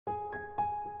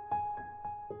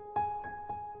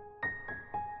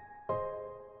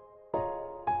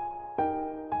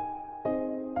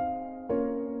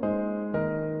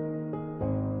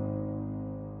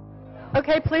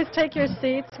Okay, please take your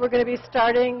seats. We're going to be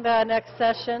starting the next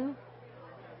session.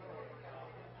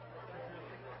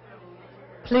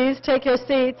 Please take your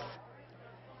seats.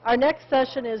 Our next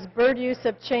session is Bird Use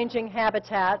of Changing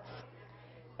Habitats,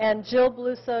 and Jill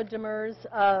Bluso-Demers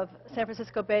of San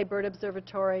Francisco Bay Bird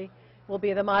Observatory will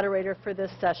be the moderator for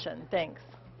this session. Thanks.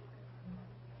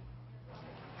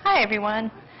 Hi,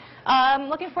 everyone.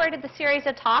 Looking forward to the series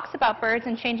of talks about birds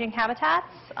and changing habitats,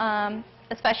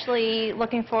 especially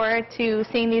looking forward to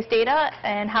seeing these data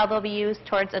and how they'll be used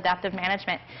towards adaptive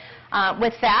management.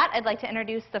 With that, I'd like to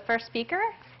introduce the first speaker,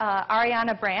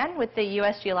 Ariana Brand with the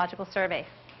U.S. Geological Survey.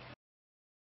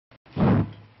 All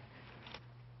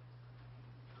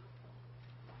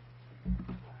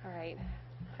right.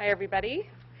 Hi, everybody.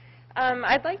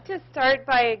 I'd like to start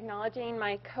by acknowledging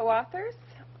my co-authors,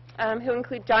 who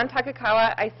include John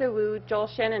Takakawa, Isa Wu, Joel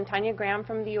Shin, and Tanya Graham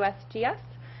from the USGS,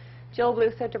 Jill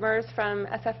Bluso-Demers from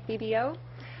SFBBO,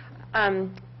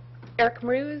 Eric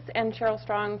Mruz and Cheryl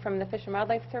Strong from the Fish and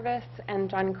Wildlife Service, and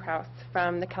John Kraus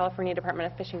from the California Department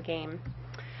of Fish and Game.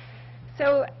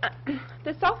 So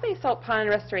the South Bay Salt Pond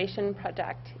Restoration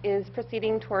Project is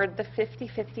proceeding toward the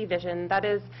 50-50 vision. That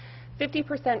is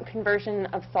 50% conversion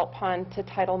of salt pond to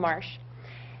tidal marsh.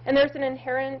 And there's an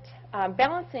inherent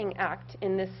balancing act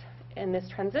in this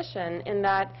transition, in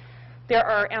that there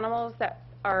are animals that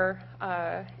are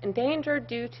endangered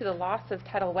due to the loss of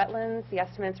tidal wetlands. The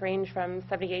estimates range from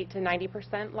 78 to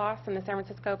 90% loss in the San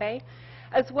Francisco Bay,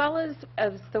 as well as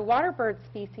the water bird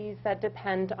species that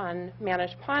depend on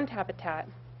managed pond habitat.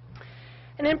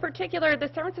 And in particular, the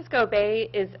San Francisco Bay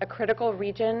is a critical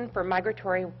region for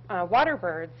migratory water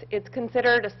birds. It's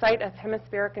considered a site of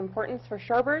hemispheric importance for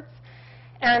shorebirds,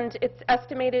 and it's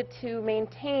estimated to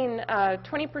maintain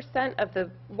 20% of the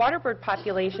water bird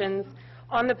populations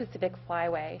on the Pacific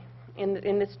Flyway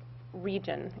in this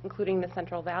region, including the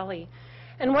Central Valley.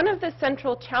 And one of the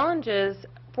central challenges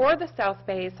for the South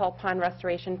Bay Salt Pond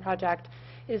Restoration Project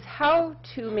is how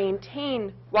to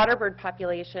maintain water bird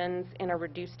populations in a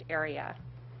reduced area.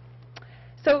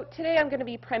 So today I'm going to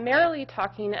be primarily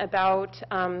talking about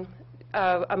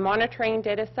a monitoring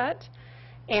data set,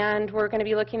 and we're going to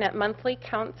be looking at monthly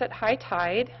counts at high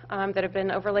tide that have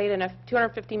been overlaid in a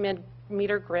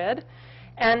 250-meter grid.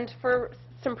 And for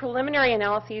some preliminary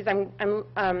analyses,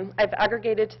 I've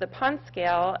aggregated to the pond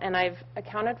scale, and I've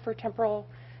accounted for temporal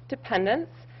dependence.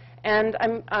 And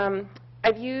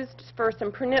I've used, for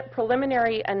some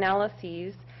preliminary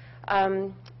analyses,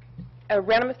 random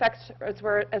effects as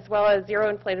well as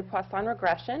zero-inflated Poisson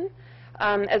regression,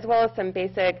 as well as some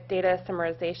basic data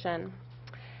summarization.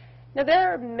 Now,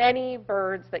 there are many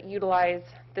birds that utilize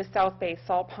the South Bay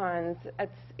salt ponds.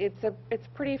 It's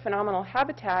pretty phenomenal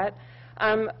habitat.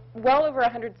 Well over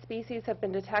 100 species have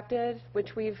been detected,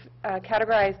 which we've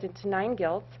categorized into 9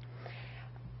 guilds.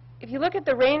 If you look at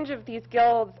the range of these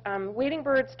guilds, wading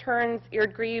birds, terns,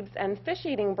 eared grebes, and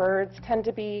fish-eating birds tend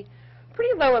to be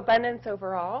pretty low abundance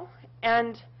overall.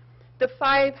 And the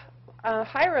 5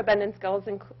 higher abundance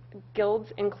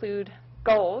guilds include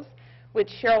gulls, which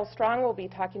Cheryl Strong will be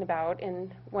talking about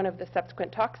in one of the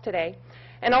subsequent talks today.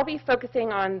 And I'll be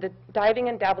focusing on the diving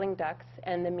and dabbling ducks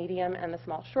and the medium and the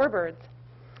small shorebirds.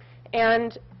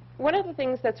 And one of the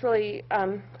things that's really,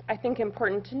 I think,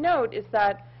 important to note is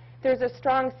that there's a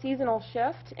strong seasonal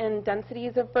shift in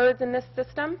densities of birds in this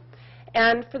system.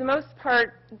 And for the most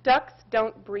part, ducks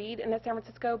don't breed in the San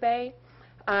Francisco Bay.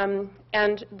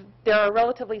 And there are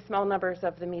relatively small numbers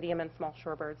of the medium and small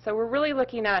shorebirds. So we're really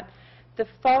looking at the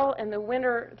fall and the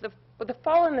winter, the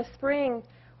fall and the spring,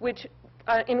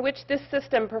 in which this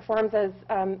system performs as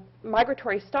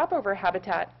migratory stopover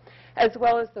habitat, as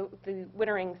well as the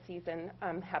wintering season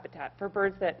habitat for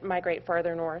birds that migrate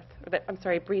farther north,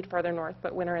 breed farther north,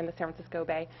 but winter in the San Francisco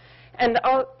Bay. And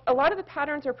a lot of the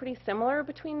patterns are pretty similar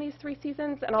between these 3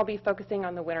 seasons, and I'll be focusing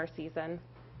on the winter season.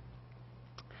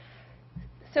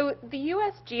 So the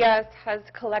USGS has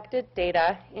collected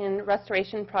data in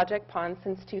restoration project ponds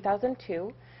since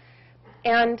 2002.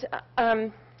 And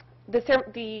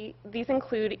these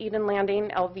include Eden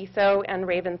Landing, El Viso, and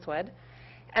Ravenswood.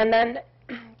 And then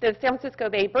the San Francisco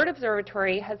Bay Bird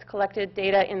Observatory has collected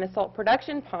data in the salt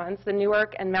production ponds, the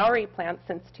Newark and Mallory plants,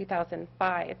 since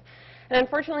 2005. And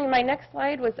unfortunately, my next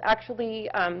slide was actually,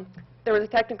 there was a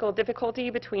technical difficulty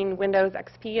between Windows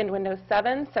XP and Windows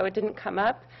 7, so it didn't come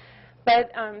up.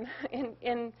 But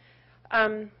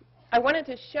I wanted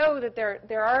to show that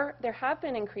there have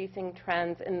been increasing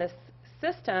trends in this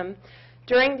system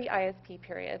during the ISP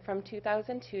period from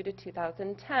 2002 to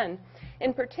 2010.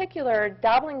 In particular,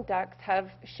 dabbling ducks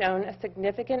have shown a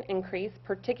significant increase,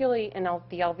 particularly in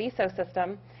the El Viso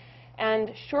system.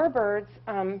 And shorebirds,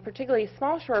 particularly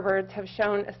small shorebirds, have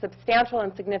shown a substantial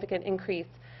and significant increase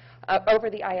over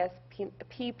the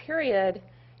ISP period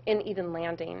in Eden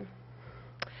Landing.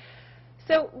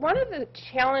 So one of the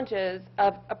challenges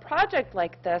of a project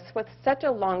like this with such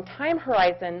a long time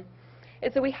horizon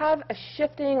is that we have a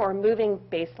shifting or moving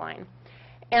baseline.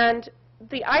 And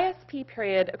the ISP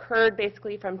period occurred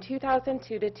basically from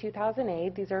 2002 to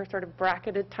 2008. These are sort of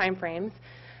bracketed timeframes.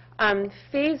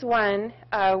 Phase 1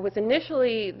 was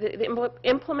initially, the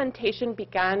implementation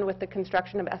began with the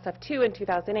construction of SF2 in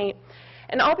 2008.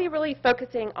 And I'll be really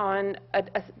focusing on a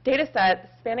data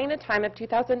set spanning the time of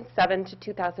 2007 to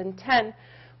 2010,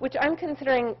 which I'm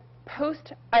considering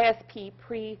post-ISP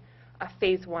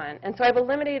pre-Phase 1. And so I've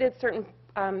eliminated certain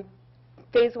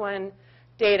Phase 1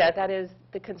 data, that is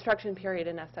the construction period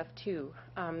in SF2,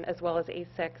 as well as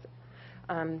A6,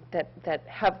 that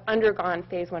have undergone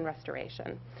Phase 1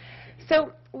 restoration.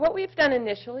 So what we've done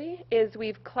initially is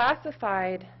we've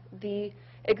classified the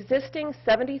existing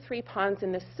 73 ponds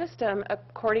in the system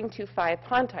according to 5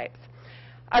 pond types.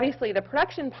 Obviously, the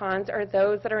production ponds are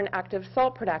those that are in active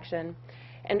salt production.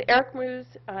 And Eric Muse,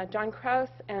 John Kraus,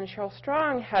 and Cheryl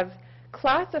Strong have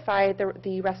classified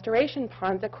the restoration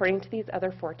ponds according to these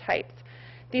other 4 types.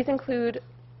 These include,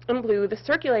 in blue, the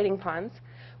circulating ponds,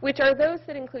 which are those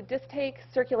that include distake,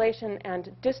 circulation,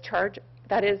 and discharge,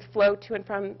 that is, flow to and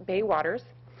from bay waters.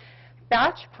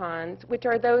 Batch ponds, which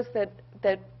are those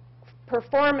that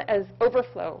perform as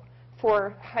overflow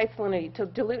for high salinity, to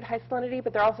dilute high salinity,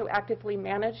 but they're also actively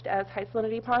managed as high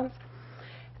salinity ponds.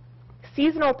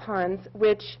 Seasonal ponds,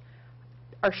 which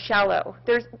are shallow.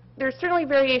 There's certainly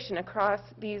variation across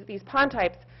these pond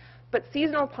types, but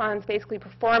seasonal ponds basically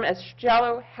perform as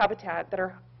shallow habitat that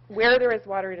are where there is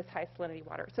water, it is high salinity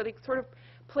water. So they sort of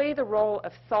play the role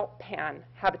of salt pan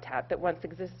habitat that once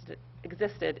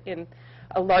existed in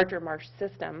a larger marsh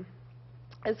system,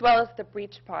 as well as the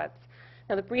breach ponds.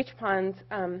 Now, the breach ponds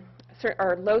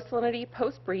are low salinity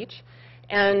post-breach,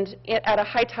 and at a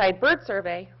high tide bird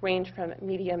survey range from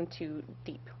medium to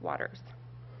deep waters.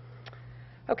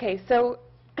 Okay, so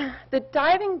the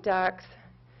diving ducks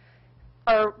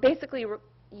are basically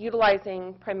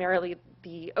utilizing primarily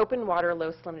the open water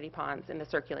low salinity ponds in the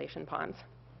circulation ponds.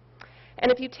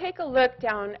 And if you take a look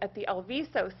down at the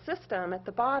Alviso system at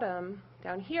the bottom,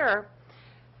 down here,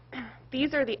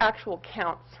 these are the actual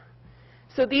counts.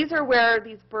 So these are where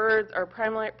these birds are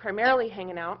primarily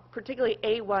hanging out, particularly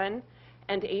A1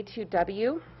 and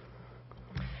A2W.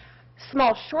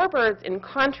 Small shorebirds, in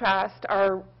contrast,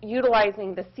 are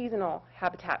utilizing the seasonal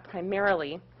habitat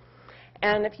primarily.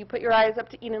 And if you put your eyes up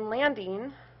to Eden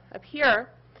Landing, up here,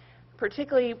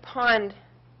 particularly pond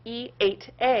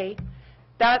E8A,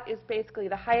 that is basically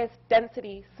the highest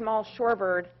density small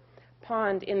shorebird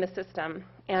pond in the system.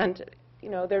 And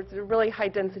there's really high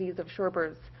densities of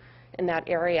shorebirds in that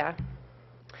area.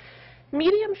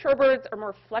 Medium shorebirds are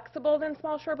more flexible than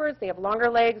small shorebirds. They have longer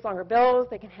legs, longer bills.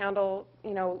 They can handle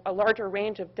a larger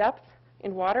range of depth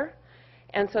in water.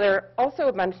 And so they're also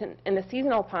abundant in the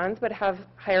seasonal ponds, but have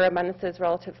higher abundances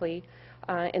relatively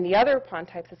in the other pond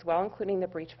types as well, including the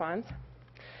breach ponds.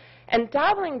 And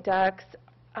dabbling ducks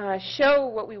show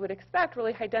what we would expect,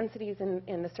 really high densities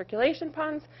in the circulation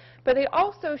ponds, but they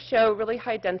also show really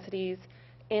high densities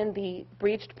in the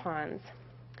breached ponds.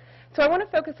 So I want to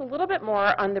focus a little bit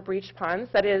more on the breached ponds,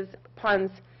 that is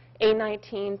ponds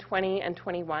A19, 20, and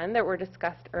 21 that were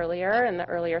discussed earlier in the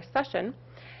earlier session.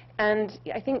 And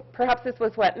I think perhaps this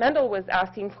was what Mendel was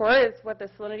asking for, is what the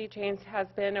salinity change has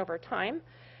been over time.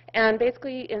 And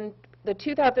basically in the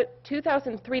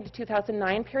 2003 to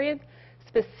 2009 period,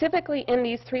 specifically in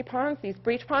these 3 ponds, these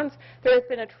breach ponds, there has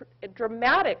been a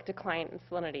dramatic decline in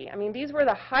salinity. I mean, these were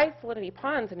the high salinity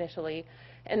ponds initially,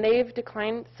 and they've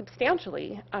declined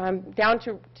substantially down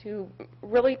to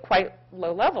really quite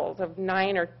low levels of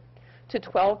 9 to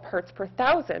 12 parts per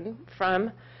thousand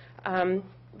from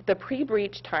the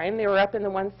pre-breach time. They were up in the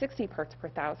 160 parts per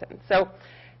thousand. So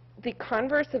the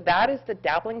converse of that is the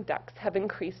dabbling ducks have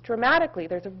increased dramatically.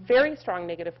 There's a very strong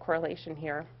negative correlation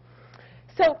here.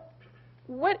 So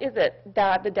what is it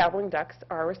that the dabbling ducks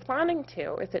are responding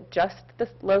to? Is it just the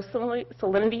low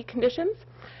salinity conditions?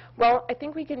 Well, I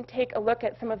think we can take a look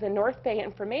at some of the North Bay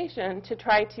information to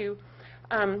try to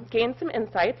gain some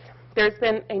insights. There's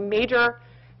been a major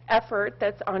effort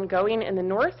that's ongoing in the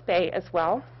North Bay as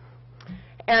well.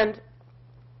 And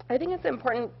I think it's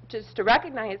important just to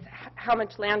recognize how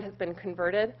much land has been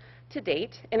converted to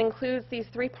date. It includes these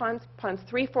 3 ponds, ponds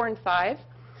 3, 4, and 5,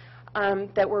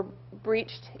 that were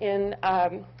breached in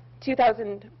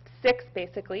 2006,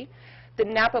 basically. the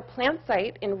Napa plant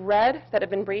site in red that have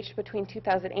been breached between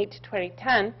 2008 to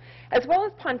 2010, as well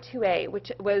as Pond 2A,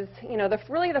 which was,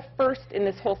 really the first in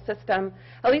this whole system,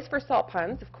 at least for salt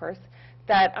ponds, of course,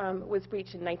 that was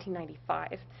breached in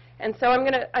 1995. And so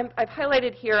I've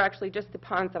highlighted here actually just the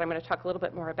ponds that I'm going to talk a little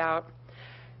bit more about.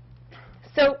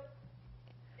 So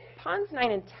ponds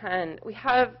 9 and 10, we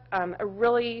have a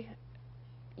really,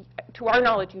 to our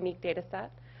knowledge, unique data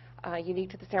set, unique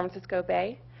to the San Francisco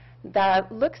Bay,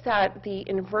 that looks at the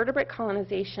invertebrate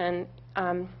colonization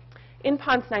in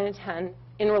ponds 9 and 10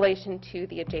 in relation to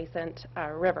the adjacent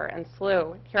river and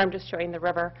slough. Here I'm just showing the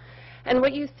river. And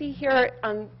what you see here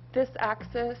on this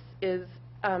axis is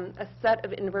a set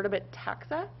of invertebrate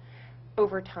taxa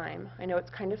over time. I know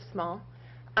it's kind of small.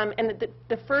 And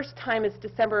the first time is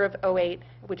December of 2008,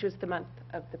 which was the month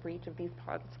of the breach of these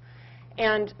ponds.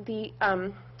 And the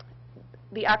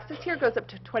axis here goes up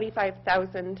to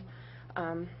 25,000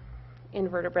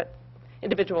 invertebrate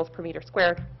individuals per meter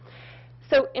squared.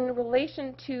 So in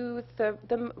relation to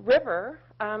the river,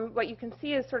 what you can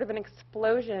see is sort of an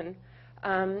explosion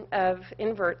of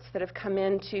inverts that have come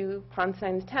into ponds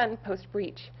 9 and 10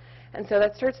 post-breach. And so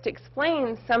that starts to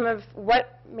explain some of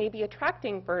what may be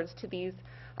attracting birds to these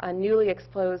newly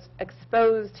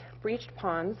exposed breached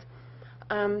ponds.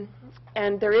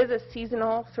 And there is a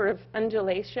seasonal sort of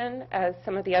undulation, as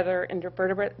some of the other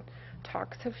invertebrate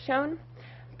talks have shown.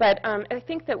 But I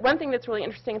think that one thing that's really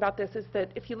interesting about this is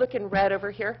that if you look in red over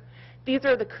here, these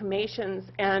are the crumaceans,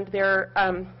 and they're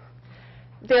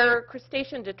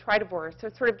crustacean detritivores, so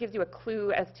it sort of gives you a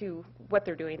clue as to what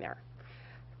they're doing there.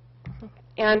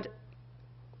 And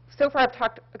so far I've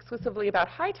talked exclusively about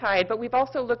high tide, but we've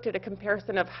also looked at a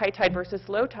comparison of high tide versus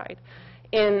low tide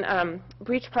in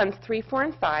breach ponds 3, 4,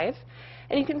 and 5.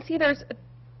 And you can see there's a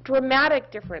dramatic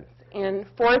difference in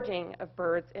foraging of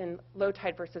birds in low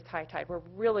tide versus high tide, where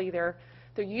really they're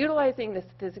utilizing this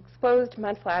exposed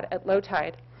mudflat at low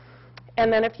tide.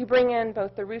 And then if you bring in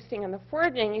both the roosting and the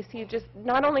foraging, you see just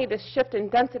not only this shift in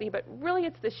density, but really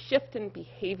it's the shift in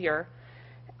behavior.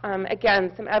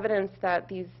 Again, some evidence that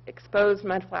these exposed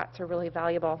mudflats are really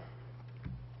valuable.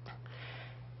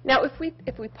 Now, if we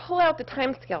pull out the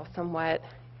time scale somewhat,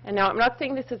 and now I'm not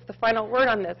saying this is the final word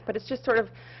on this, but it's just sort of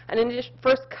an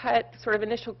first cut, sort of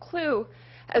initial clue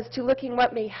as to looking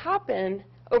what may happen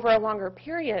over a longer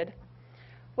period.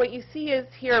 What you see is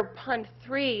here, pond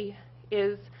 3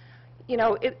 is,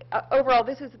 overall,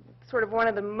 this is sort of one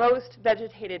of the most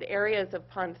vegetated areas of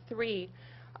pond 3.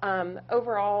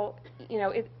 Overall,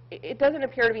 it doesn't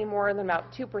appear to be more than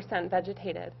about 2%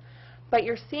 vegetated. But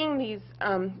you're seeing these,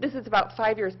 this is about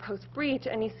 5 years post-breach,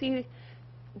 and you see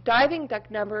diving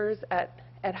duck numbers at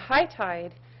high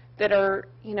tide that are,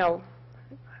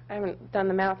 I haven't done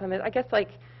the math on this, I guess like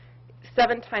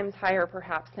 7 times higher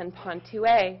perhaps than pond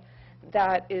 2A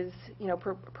that is,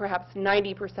 perhaps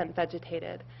 90%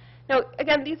 vegetated. Now,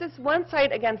 again, these is one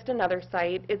site against another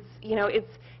site. It's,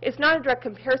 it's not a direct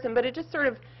comparison, but it just sort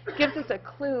of gives us a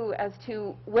clue as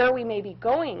to where we may be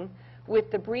going with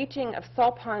the breaching of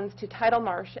salt ponds to tidal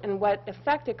marsh and what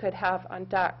effect it could have on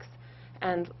ducks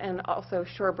and also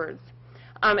shorebirds.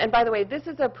 And by the way, this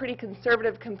is a pretty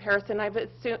conservative comparison. I've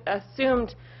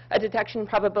assumed a detection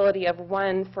probability of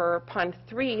 1 for pond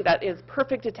 3, that is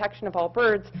perfect detection of all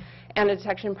birds, and a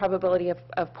detection probability of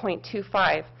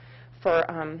 0.25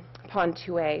 for pond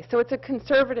 2A. So it's a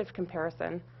conservative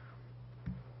comparison.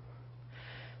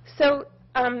 So,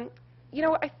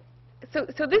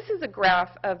 so this is a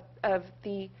graph of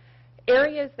the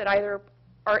areas that either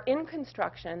are in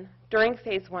construction during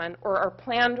phase 1 or are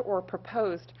planned or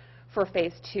proposed for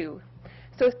phase 2.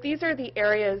 So these are the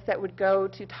areas that would go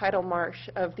to tidal marsh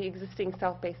of the existing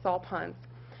South Bay salt ponds.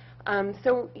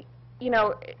 So,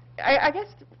 I guess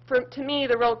to me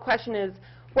the real question is,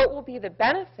 what will be the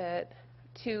benefit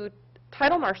to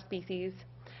tidal marsh species?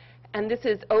 And this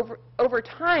is over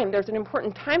time. There's an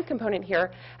important time component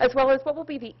here, as well as what will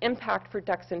be the impact for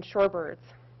ducks and shorebirds.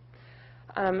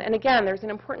 And again, there's an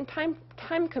important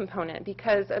time component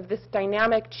because of this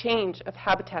dynamic change of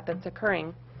habitat that's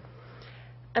occurring.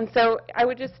 And so I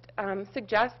would just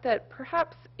suggest that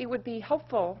perhaps it would be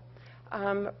helpful,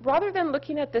 rather than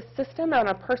looking at this system on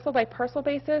a parcel-by-parcel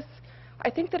basis, I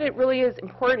think that it really is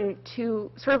important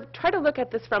to sort of try to look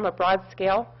at this from a broad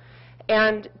scale.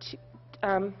 And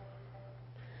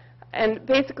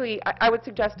basically, I would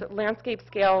suggest landscape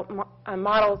scale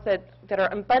models that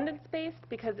are abundance-based,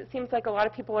 because it seems like a lot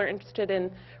of people are interested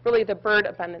in really the bird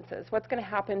abundances. What's going to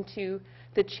happen to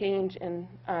the change in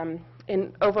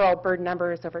overall bird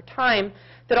numbers over time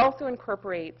that also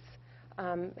incorporates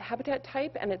habitat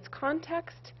type and its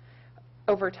context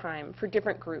over time for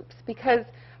different groups. Because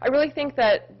I really think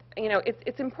that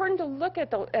it's important to look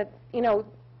at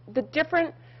the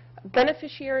different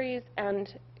beneficiaries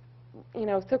and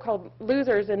so-called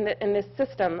losers in this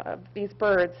system of these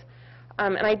birds.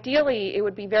 And ideally, it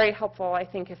would be very helpful, I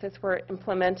think, if this were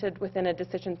implemented within a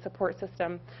decision support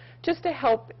system, just to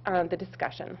help the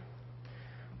discussion.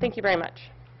 Thank you very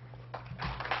much.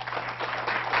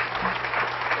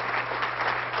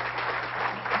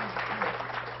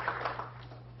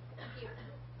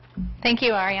 Thank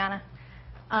you, Ariana.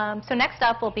 So next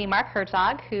up will be Mark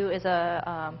Herzog, who is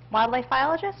a wildlife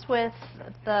biologist with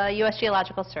the U.S.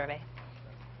 Geological Survey.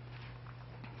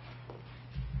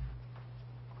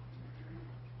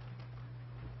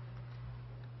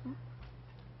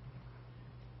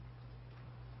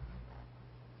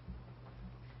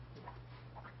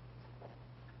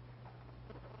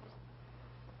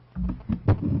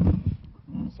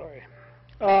 Sorry.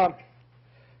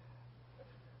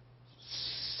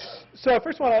 So I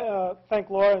first want to thank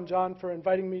Laura and John for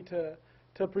inviting me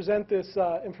to present this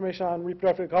information on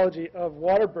reproductive ecology of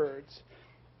water birds.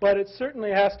 But it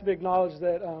certainly has to be acknowledged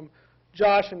that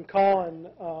Josh and Colin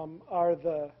are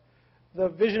the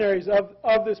visionaries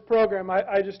of this program.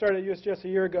 I just started at USGS a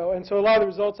year ago, and so a lot of the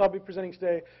results I'll be presenting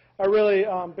today are really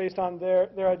based on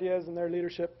their ideas and their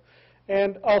leadership.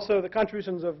 And also the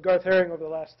contributions of Garth Herring over the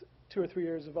last 2 or 3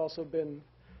 years have also been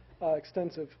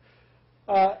extensive.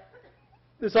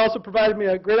 This also provided me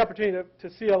a great opportunity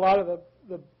to see a lot of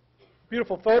the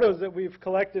beautiful photos that we've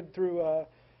collected through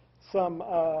some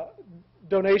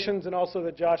donations and also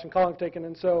that Josh and Colin have taken.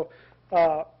 And so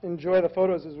enjoy the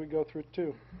photos as we go through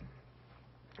too.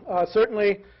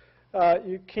 Certainly,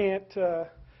 you can't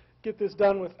get this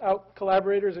done without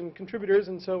collaborators and contributors,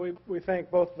 and so we thank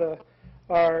both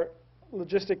our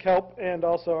logistic help and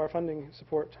also our funding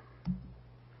support.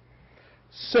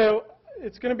 So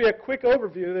it's going to be a quick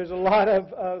overview. There's a lot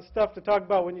of stuff to talk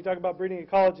about when you talk about breeding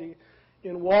ecology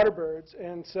in water birds,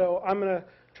 and so I'm going to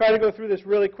try to go through this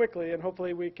really quickly, and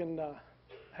hopefully we can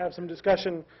have some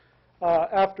discussion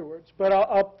afterwards. But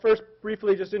I'll first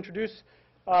briefly just introduce,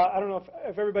 I don't know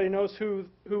if everybody knows who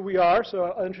we are, so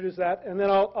I'll introduce that, and then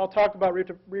I'll talk about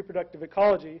reproductive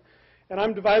ecology. And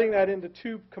I'm dividing that into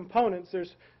 2 components.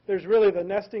 There's really the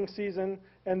nesting season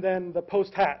and then the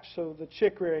post-hatch, so the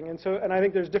chick rearing. And I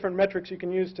think there's different metrics you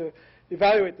can use to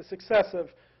evaluate the success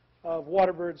of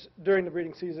water birds during the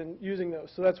breeding season using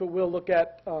those. So that's what we'll look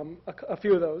at, a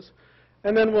few of those.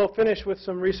 And then we'll finish with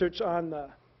some research on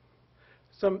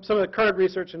some of the current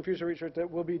research and future research that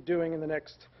we'll be doing in the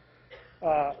next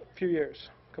couple years.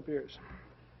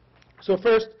 So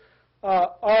first,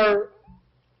 our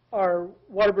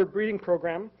water bird breeding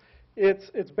program.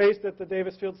 It's based at the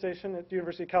Davis Field Station at the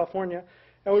University of California.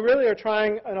 And we really are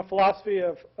trying in a philosophy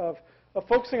of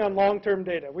focusing on long-term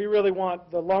data. We really want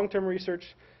the long-term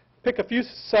research, pick a few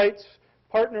sites,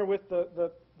 partner with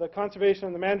the conservation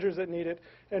and the managers that need it,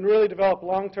 and really develop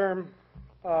long-term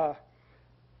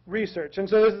research. And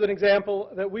so this is an example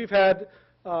that we've had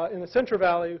in the Central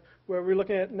Valley where we're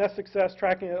looking at nest success,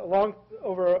 tracking it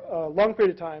over a long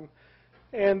period of time,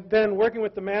 and then working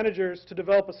with the managers to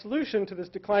develop a solution to this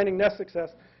declining nest success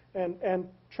and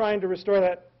trying to restore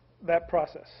that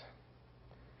process.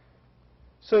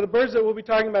 So the birds that we'll be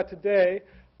talking about today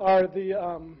are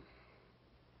the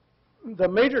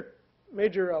major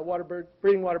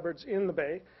breeding water birds in the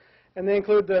bay, and they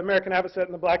include the American avocet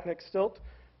and the black-necked stilt,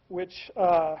 which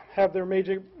have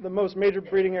the most major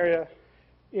breeding area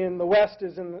in the west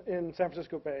is in San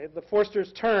Francisco Bay. The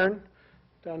Forster's tern,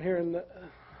 down here in the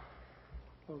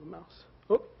the mouse.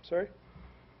 Oh, sorry.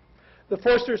 The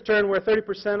Forster's tern, where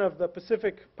 30% of the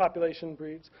Pacific population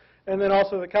breeds, and then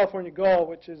also the California gull,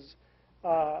 which is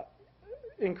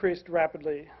increased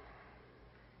rapidly.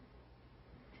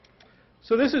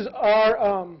 So this is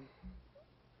our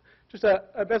just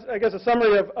I guess a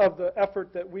summary of the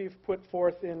effort that we've put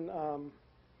forth in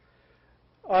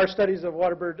our studies of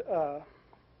water bird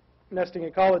nesting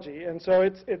ecology, and so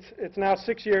it's now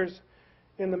 6 years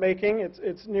in the making.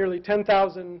 It's nearly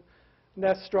 10,000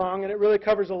 nests strong, and it really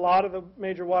covers a lot of the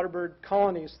major water bird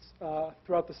colonies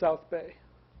throughout the South Bay.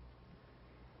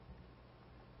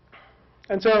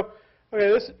 And so, okay,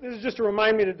 this is just to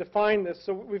remind me to define this.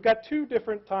 So we've got 2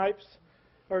 different types,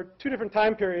 or 2 different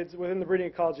time periods within the breeding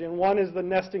ecology, and one is the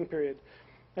nesting period.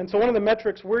 And so one of the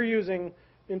metrics we're using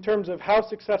in terms of how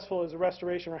successful is a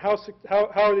restoration, or how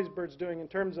are these birds doing in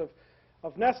terms of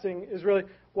nesting, is really,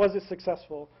 was it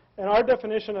successful? And our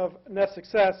definition of nest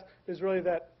success is really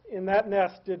that in that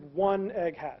nest did 1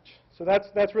 egg hatch. So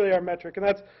that's really our metric, and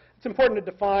it's important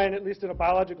to define, at least in a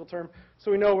biological term,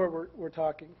 so we know where we're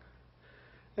talking.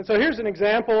 And so here's an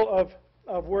example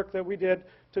of work that we did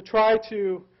to try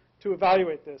to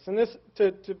evaluate this. And this,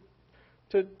 to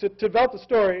to develop the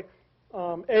story,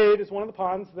 Ade is one of the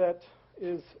ponds that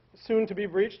is soon to be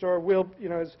breached or will,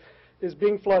 is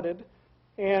being flooded.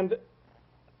 And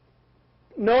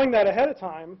knowing that ahead of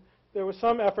time, there was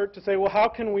some effort to say, well, how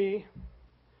can we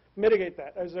mitigate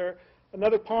that? Is there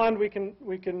another pond we can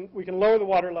lower the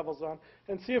water levels on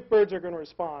and see if birds are going to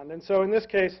respond? And so in this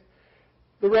case,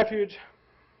 the refuge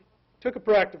took a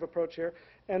proactive approach here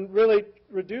and really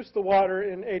reduced the water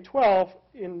in A12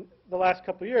 in the last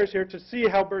couple of years here to see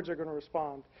how birds are going to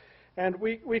respond. And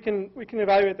we can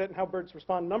evaluate that and how birds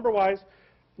respond number-wise,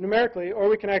 numerically, or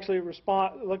we can actually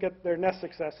look at their nest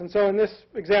success. And so in this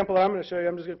example that I'm going to show you,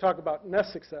 I'm just going to talk about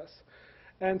nest success.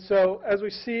 And so as we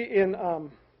see in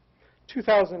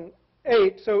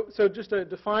 2008, so just to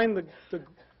define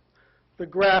the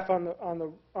graph on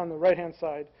the right-hand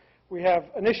side, we have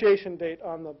initiation date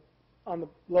on the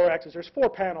lower axis. There's 4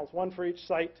 panels, one for each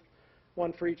site,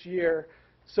 one for each year.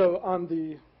 So on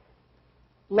the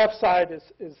left side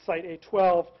is site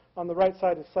A12, on the right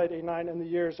side is site A9, and the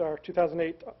years are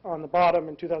 2008 on the bottom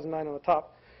and 2009 on the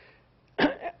top.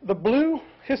 The blue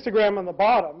histogram on the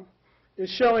bottom is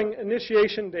showing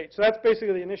initiation date. So that's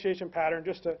basically the initiation pattern,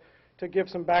 just to give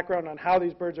some background on how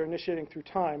these birds are initiating through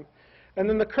time. And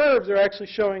then the curves are actually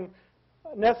showing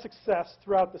nest success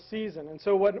throughout the season. And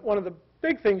so one of the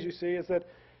big things you see is that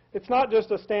it's not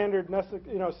just a standard nest,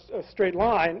 a straight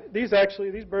line. These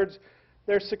birds,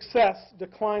 their success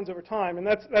declines over time, and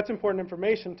that's important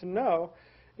information to know.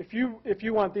 If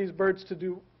you want these birds to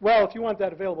do well, if you want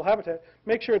that available habitat,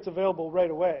 make sure it's available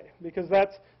right away, because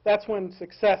that's when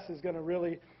success is going to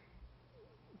really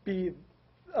be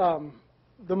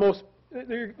the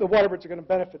water birds are going to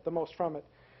benefit the most from it.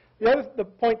 The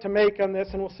point to make on this,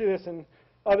 and we'll see this in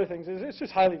other things, is it's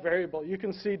just highly variable. You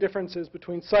can see differences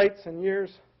between sites and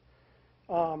years.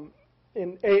 In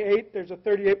A8, there's a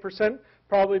 38%,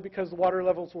 probably because the water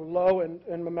levels were low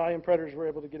and mammalian predators were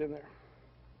able to get in there.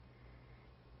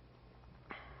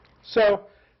 So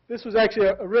this was actually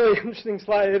a really interesting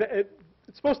slide.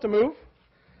 It's supposed to move,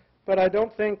 but I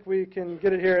don't think we can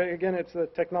get it here. Again, it's the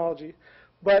technology.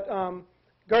 But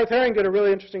Garth Herring did a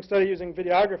really interesting study using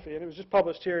videography, and it was just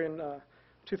published here in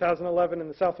 2011 in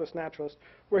the Southwest Naturalist,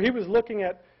 where he was looking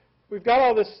at, we've got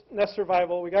all this nest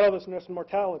survival, we got all this nest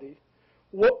mortality.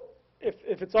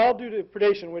 If it's all due to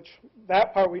predation, which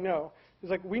that part we know, is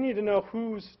like we need to know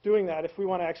who's doing that if we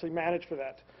want to actually manage for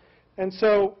that. And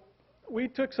so we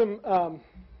took some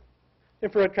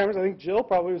infrared cameras. I think Jill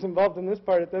probably was involved in this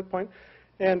part at that point,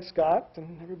 and Scott,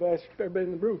 and everybody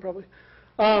in the room probably.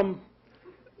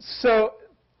 So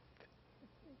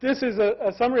this is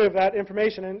a summary of that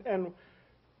information, and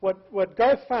what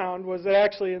Garth found was that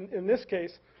actually in this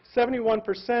case,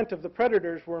 71% of the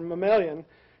predators were mammalian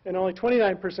and only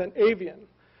 29% avian. And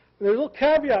there's a little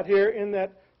caveat here in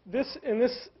that this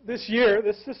year,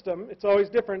 this system, it's always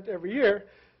different every year.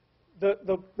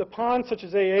 The ponds such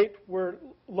as A8 were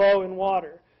low in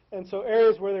water, and so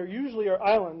areas where there usually are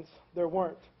islands, there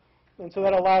weren't. And so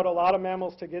that allowed a lot of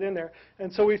mammals to get in there.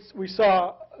 And so we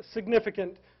saw a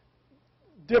significant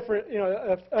different,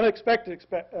 unexpected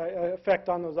effect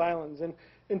on those islands. And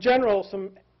in general, some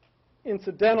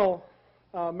incidental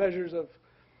measures of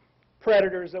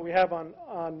predators that we have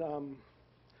on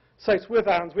sites with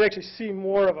islands, we actually see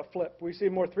more of a flip. We see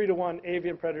more 3-to-1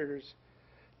 avian predators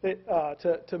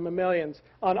to mammalians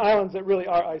on islands that really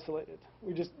are isolated.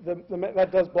 That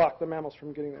does block the mammals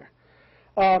from getting there.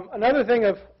 Another thing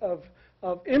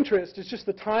of interest is just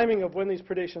the timing of when these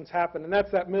predations happen, and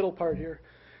that's that middle part here.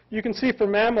 You can see for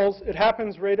mammals, it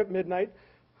happens right at midnight.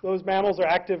 Those mammals are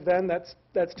active then.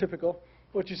 That's typical.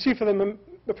 What you see for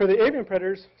the avian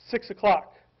predators, 6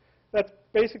 o'clock. That's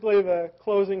basically the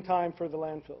closing time for the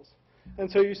landfills. And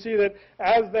so you see that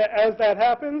as that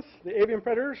happens, the avian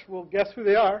predators will guess who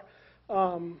they are,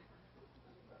 come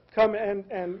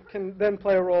and can then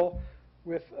play a role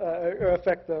with or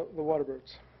affect the water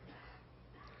birds.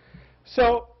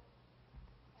 So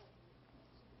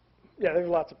yeah, there's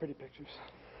lots of pretty pictures.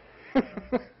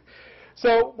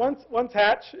 So once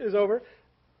hatch is over,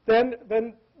 then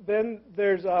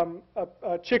there's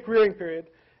a chick rearing period,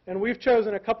 and we've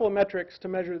chosen a couple of metrics to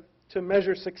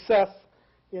measure success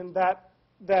in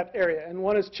that area. And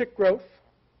one is chick growth,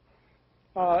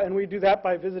 and we do that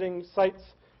by visiting sites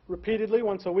repeatedly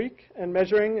once a week and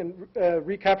measuring and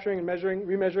recapturing and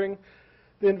remeasuring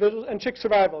the individuals, and chick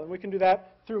survival. And we can do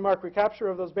that through mark recapture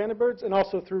of those banded birds and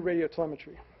also through radio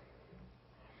telemetry.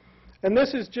 And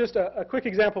this is just a quick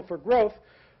example for growth.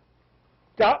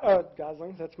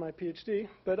 Goslings, that's my PhD,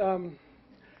 but a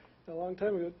long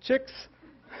time ago. Chicks,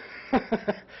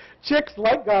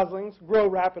 like goslings, grow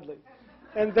rapidly.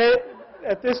 And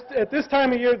at this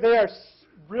time of year, they are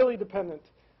really dependent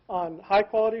on high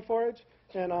quality forage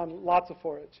and on lots of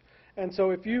forage. And so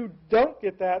if you don't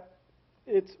get that,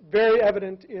 it's very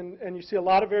evident and you see a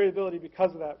lot of variability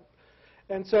because of that.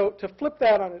 And so to flip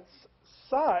that on its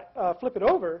side, flip it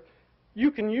over,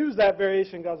 you can use that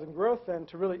variation in Gaussian growth then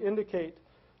to really indicate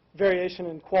variation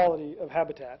in quality of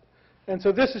habitat. And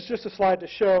so this is just a slide to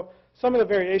show some of the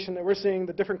variation that we're seeing.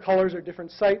 The different colors are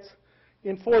different sites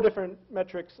in 4 different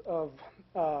metrics of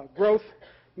growth.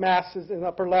 Mass is in the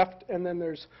upper left, and then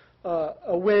there's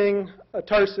a wing, a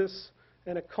tarsus,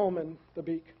 and a culmen, the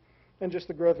beak, and just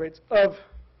the growth rates of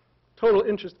total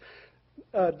interest.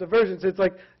 Divergence, it's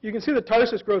like you can see the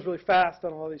tarsus grows really fast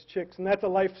on all these chicks, and that's a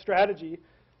life strategy,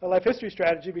 a life history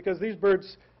strategy, because these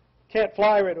birds can't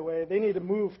fly right away. They need to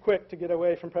move quick to get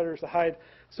away from predators to hide.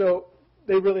 So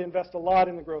they really invest a lot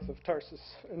in the growth of tarsus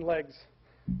and legs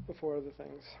before other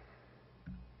things.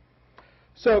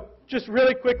 So just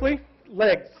really quickly,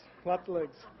 legs, lots of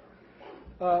legs.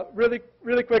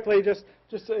 Really quickly, just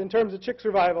in terms of chick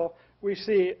survival, we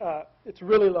see it's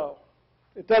really low.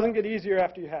 It doesn't get easier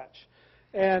after you hatch.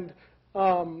 And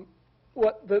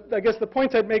I guess the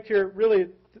points I'd make here really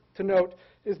to note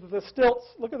is that the stilts,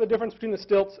 look at the difference between the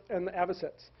stilts and the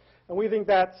avocets. And we think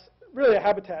that's really a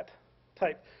habitat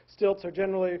type. Stilts are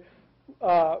generally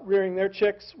rearing their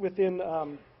chicks within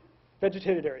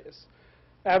vegetated areas.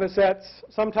 Avocets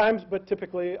sometimes, but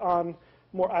typically on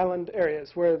more island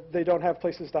areas where they don't have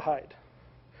places to hide.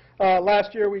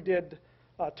 Last year we did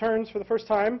terns for the first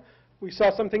time. We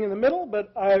saw something in the middle,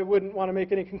 but I wouldn't want to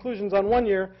make any conclusions on one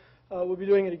year. We'll be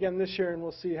doing it again this year, and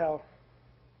we'll see how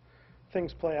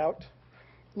things play out.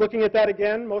 Looking at that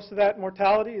again, most of that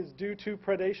mortality is due to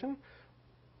predation.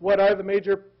 What are the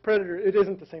major predators? It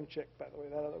isn't the same chick, by the way.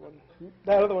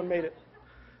 That other one made it.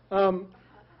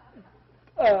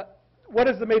 What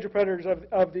is the major predators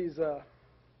of these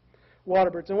water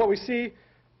birds? And what we see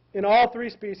in all 3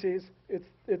 species,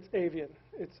 it's avian.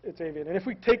 It's avian. And if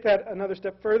we take that another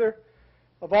step further,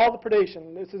 of all the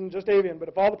predation, this isn't just avian, but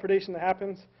of all the predation that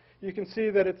happens, you can see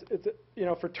that it's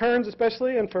for terns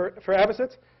especially and for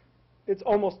avocets, it's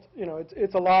almost,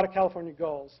 it's a lot of California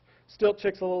gulls. Stilt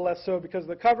chicks a little less so because of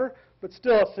the cover, but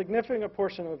still a significant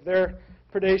portion of their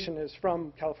predation is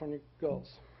from California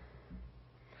gulls.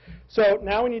 So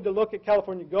now we need to look at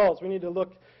California gulls. We need to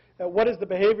look at what is the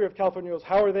behavior of California gulls.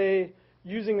 How are they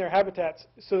using their habitats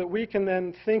so that we can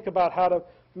then think about how to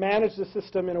manage the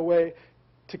system in a way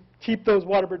to keep those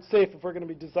water birds safe if we're going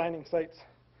to be designing sites.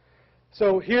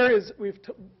 So here is,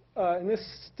 in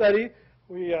this study,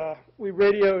 we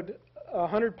radioed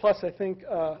 100 plus, I think,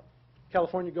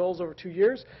 California gulls over 2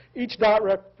 years. Each dot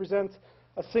represents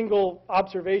a single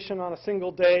observation on a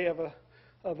single day of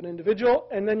an individual,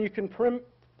 and then you can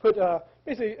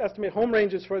basically estimate home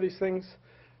ranges for these things,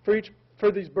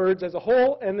 for these birds as a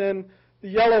whole, and then the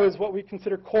yellow is what we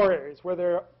consider core areas where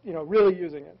they're really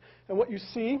using it. And what you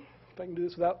see, if I can do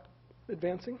this without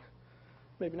advancing,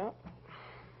 maybe not,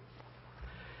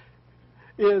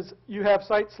 is you have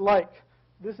sites like,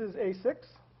 this is A6,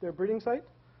 their breeding site,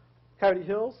 Coyote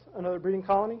Hills, another breeding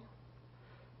colony.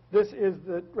 This is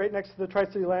right next to the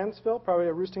Tri-City landfill, probably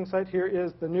a roosting site. Here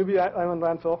is the Newbie Island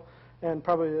landfill, and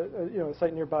probably a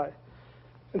site nearby.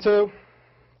 And so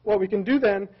what we can do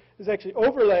then is actually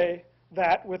overlay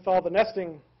that with all the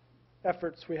nesting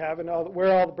efforts we have and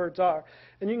where all the birds are.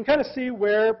 And you can kind of see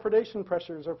where predation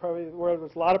pressures are probably where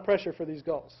there's a lot of pressure for these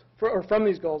gulls, or from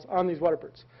these gulls on these water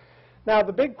birds. Now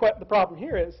the problem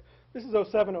here is, this is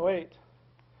 07, 08.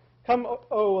 Come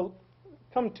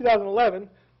 2011,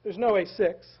 there's no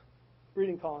A6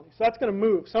 breeding colony. So that's going to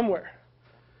move somewhere.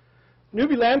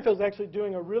 Newbie landfill is actually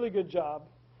doing a really good job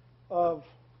of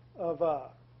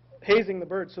hazing the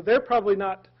birds. So they're probably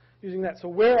not using that. So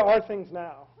where are things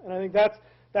now? And I think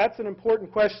that's an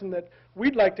important question that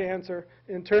we'd like to answer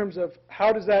in terms of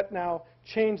how does that now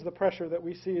change the pressure that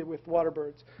we see with water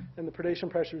birds and the predation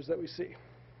pressures that we see.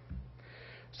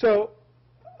 So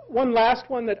one last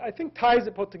one that I think ties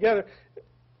it both together.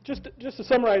 Just to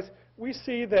summarize, we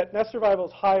see that nest survival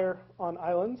is higher on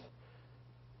islands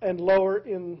and lower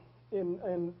in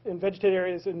vegetated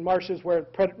areas in marshes where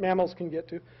mammals can get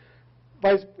to.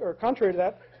 Contrary to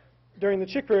that, during the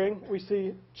chick rearing, we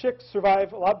see chicks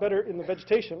survive a lot better in the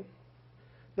vegetation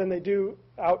than they do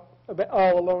out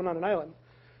all alone on an island.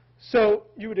 So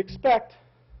you would expect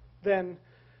then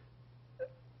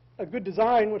a good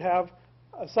design would have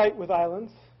a site with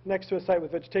islands next to a site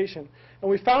with vegetation. And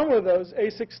we found one of those,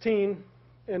 A16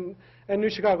 and New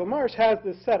Chicago Marsh has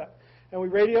this setup. And we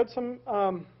radioed some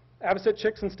avocet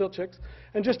chicks and stilt chicks,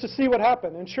 and just to see what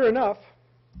happened. And sure enough,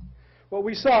 what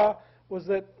we saw was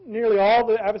that nearly all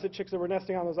the avocet chicks that were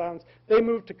nesting on those islands, they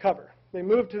moved to cover. They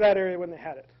moved to that area when they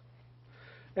had it.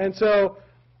 And so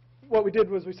what we did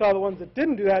was we saw the ones that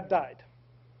didn't do that died.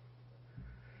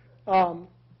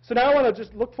 So now I want to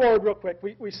just look forward real quick.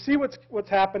 We see what's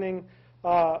happening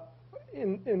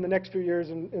in the next few years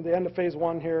in the end of phase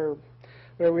 1 here,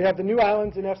 where we have the new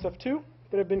islands in SF2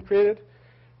 that have been created.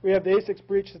 We have the A6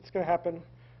 breach that's going to happen.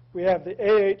 We have the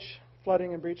AH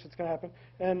flooding and breach that's going to happen.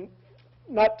 And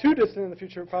not too distant in the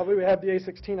future, probably, we have the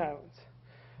A16 islands.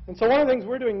 And so one of the things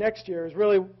we're doing next year is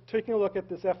really taking a look at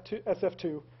this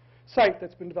SF2 site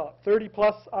that's been developed.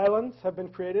 30-plus islands have been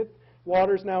created.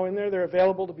 Water's now in there. They're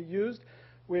available to be used.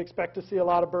 We expect to see a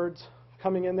lot of birds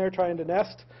coming in there trying to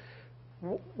nest.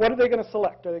 What are they going to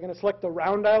select? Are they going to select the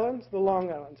round islands, the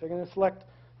long islands? Are they going to select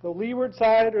the leeward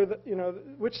side, or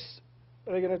which?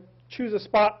 Are they going to choose a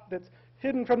spot that's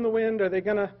hidden from the wind? Are they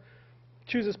going to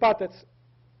choose a spot that's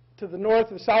to the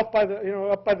north or the south by the,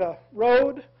 up by the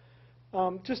road?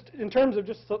 Just in terms of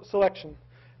just selection.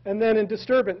 And then in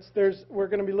disturbance, we're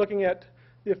going to be looking at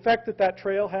the effect that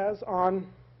trail has on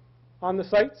the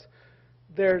sites.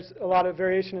 There's a lot of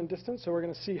variation in distance, so we're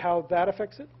going to see how that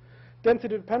affects it.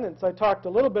 Density dependence, I talked a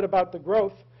little bit about the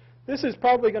growth. This is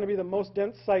probably going to be the most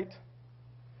dense site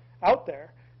out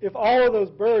there. If all of those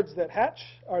birds that hatch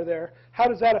are there, how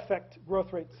does that affect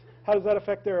growth rates? How does that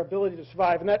affect their ability to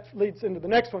survive? And that leads into the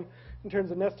next one in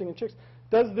terms of nesting and chicks.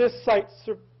 Does this site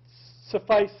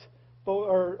suffice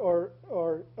or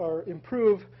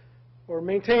improve or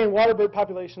maintain water bird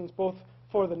populations both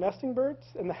for the nesting birds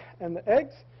and the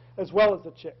eggs as well as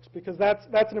the chicks? Because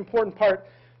that's an important part.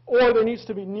 Or there needs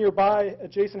to be nearby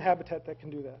adjacent habitat that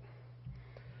can do that.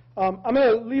 I'm going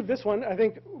to leave this one. I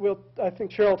think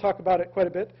Cheryl will talk about it quite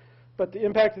a bit. But the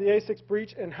impact of the A6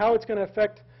 breach and how it's going to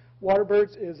affect water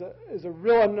birds is a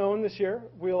real unknown this year.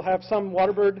 We'll have some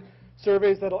water bird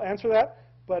surveys that will answer that.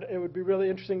 But it would be really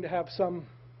interesting to have some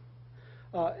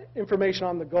information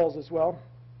on the gulls as well,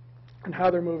 and how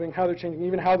they're moving, how they're changing,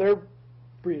 even how they're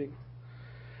breeding.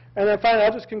 And then finally,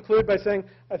 I'll just conclude by saying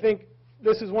I think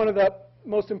this is one of the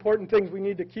most important things. We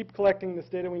need to keep collecting this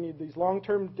data. We need these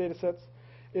long-term data sets.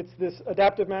 It's this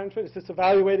adaptive management. It's this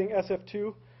evaluating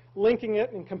SF2, linking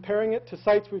it and comparing it to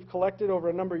sites we've collected over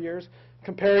a number of years,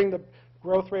 comparing the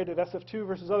growth rate at SF2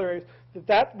 versus other areas.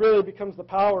 That really becomes the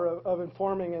power of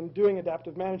informing and doing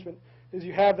adaptive management, is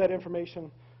you have that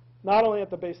information not only at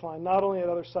the baseline, not only at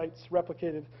other sites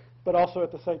replicated, but also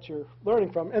at the sites you're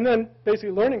learning from. And then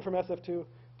basically learning from SF2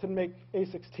 to make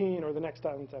A16 or the next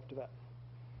islands after that.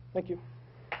 Thank you.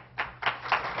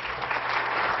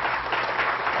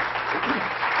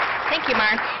 Thank you,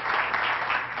 Mark.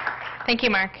 Thank you,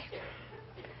 Mark.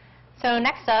 So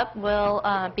next up will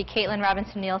be Caitlin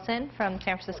Robinson-Nielsen from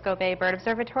San Francisco Bay Bird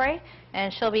Observatory,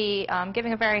 and she'll be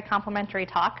giving a very complimentary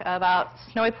talk about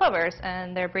snowy plovers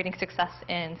and their breeding success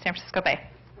in San Francisco Bay.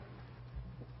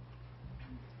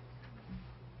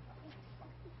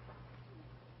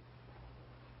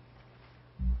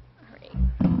 All right,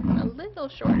 I'm a little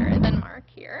shorter than Mark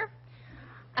here.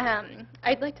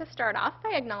 I'd like to start off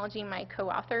by acknowledging my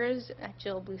co-authors,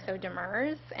 Jill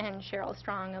Bluso-Demers and Cheryl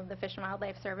Strong of the Fish and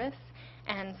Wildlife Service,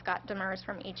 and Scott Demers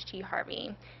from H.T.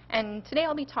 Harvey. And today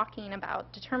I'll be talking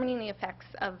about determining the effects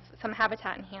of some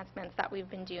habitat enhancements that we've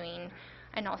been doing,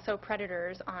 and also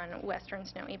predators on western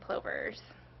snowy plovers.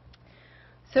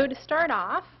 So to start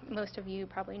off, most of you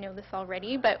probably know this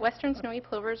already, but western snowy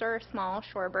plovers are a small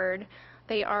shorebird.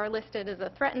 They are listed as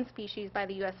a threatened species by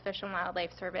the U.S. Fish and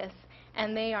Wildlife Service,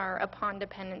 and they are a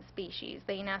pond-dependent species.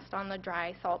 They nest on the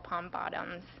dry salt pond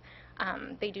bottoms.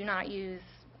 They do not use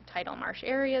tidal marsh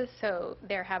areas, so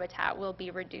their habitat will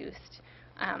be reduced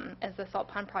as the Salt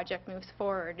Pond Project moves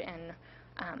forward and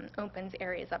opens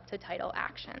areas up to tidal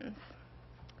actions.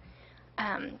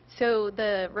 So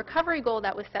the recovery goal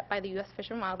that was set by the U.S. Fish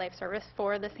and Wildlife Service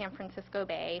for the San Francisco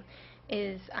Bay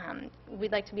is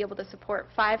we'd like to be able to support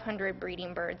 500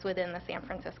 breeding birds within the San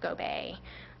Francisco Bay.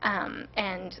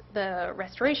 And the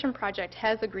Restoration Project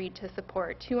has agreed to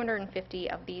support 250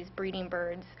 of these breeding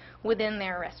birds within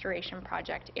their Restoration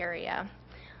Project area.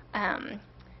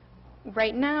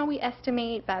 Right now, we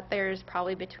estimate that there's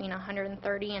probably between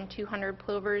 130 and 200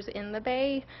 plovers in the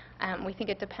bay. We think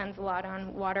it depends a lot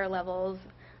on water levels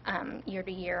year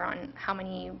to year on how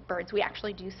many birds we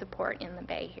actually do support in the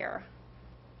bay here.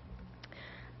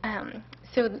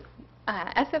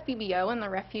 SFVBO and the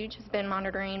refuge has been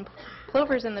monitoring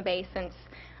plovers in the bay since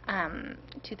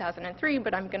 2003,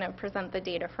 but I'm going to present the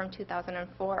data from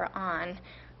 2004 on.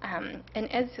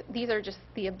 And as these are just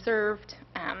the observed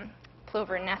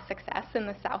plover nest success in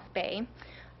the South Bay.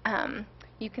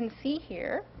 You can see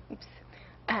here,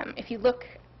 if you look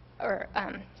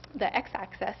the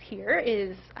x-axis here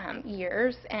is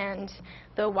years, and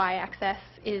the y-axis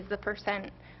is the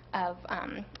percent of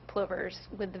plovers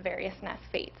with the various nest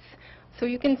fates. So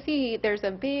you can see there's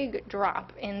a big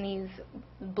drop in these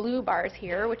blue bars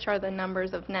here, which are the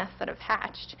numbers of nests that have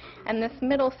hatched. And this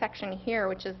middle section here,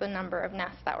 which is the number of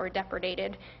nests that were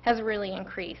depredated, has really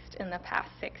increased in the past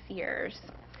 6 years.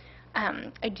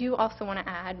 I do also want to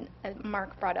add,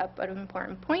 Mark brought up an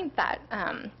important point, that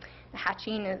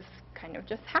hatching is kind of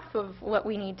just half of what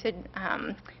we need to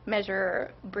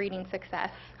measure breeding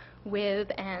success with,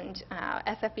 and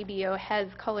SFVBO has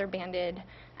color banded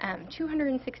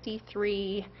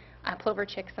 263 plover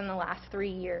chicks in the last 3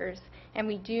 years, and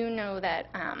we do know that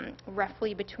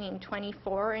roughly between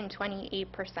 24 and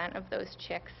 28% of those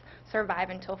chicks survive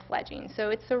until fledging. So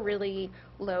it's a really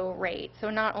low rate. So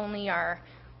not only are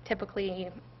typically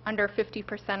under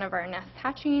 50% of our nests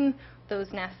hatching,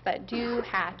 those nests that do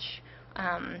hatch,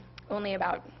 only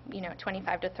about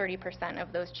 25 to 30%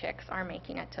 of those chicks are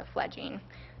making it to fledging.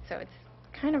 So it's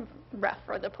kind of rough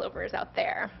for the plovers out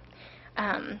there.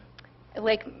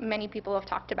 Like many people have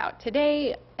talked about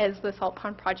today, as the Salt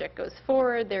Pond Project goes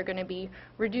forward, they're going to be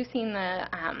reducing the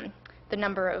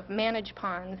number of managed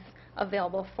ponds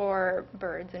available for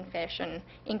birds and fish and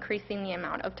increasing the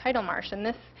amount of tidal marsh. And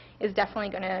this is definitely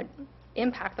going to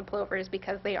impact the plovers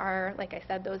because they are, like I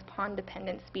said, those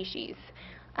pond-dependent species.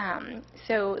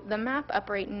 So the map up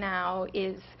right now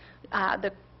is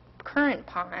the current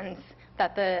ponds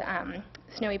that the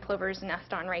snowy plovers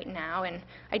nest on right now, and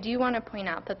I do want to point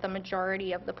out that the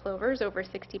majority of the plovers, over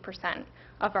 60%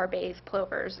 of our bay's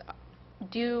plovers,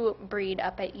 do breed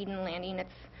up at Eden Landing.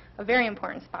 It's a very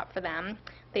important spot for them.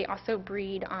 They also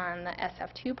breed on the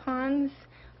SF2 ponds,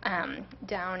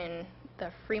 down in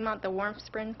the Fremont, the Warm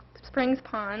Springs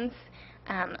ponds,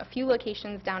 a few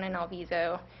locations down in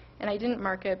Alviso, and I didn't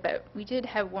mark it, but we did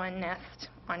have one nest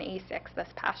on A6 this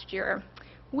past year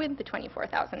with the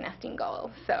 24,000 nesting gulls,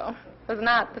 so it was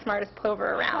not the smartest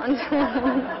plover around.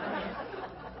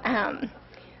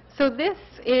 So this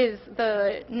is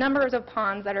the numbers of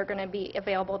ponds that are going to be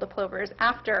available to plovers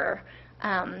after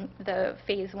the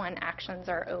phase 1 actions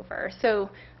are over. So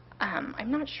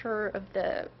I'm not sure of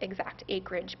the exact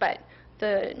acreage, but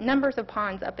the numbers of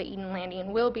ponds up at Eden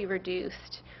Landing will be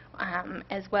reduced,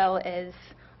 as well as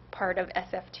part of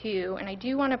SF2. And I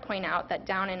do want to point out that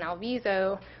down in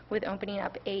Alviso, with opening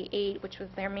up A8, which was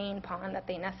their main pond that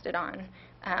they nested on,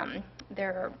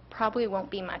 there probably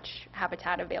won't be much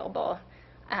habitat available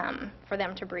for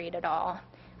them to breed at all.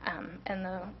 And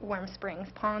the Warm Springs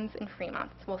ponds in Fremont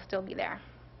will still be there.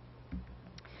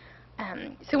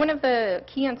 So one of the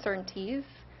key uncertainties,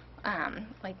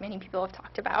 like many people have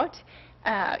talked about,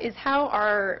 is how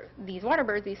are these water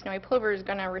birds, these snowy plovers,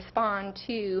 going to respond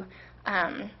to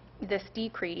this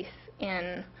decrease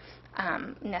in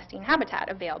nesting habitat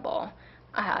available.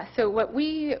 So what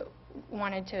we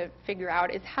wanted to figure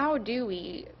out is how do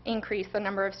we increase the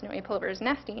number of snowy plovers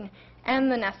nesting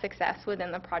and the nest success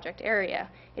within the project area.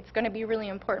 It's going to be really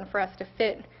important for us to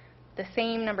fit the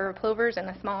same number of plovers in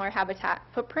a smaller habitat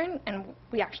footprint, and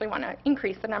we actually want to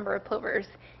increase the number of plovers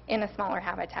in a smaller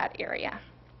habitat area.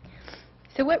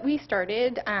 So what we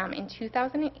started in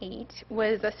 2008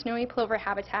 was a snowy plover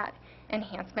habitat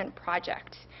enhancement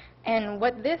project. And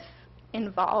what this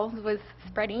involved was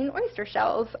spreading oyster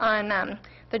shells on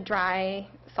the dry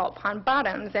salt pond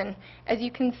bottoms. And as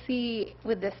you can see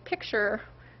with this picture,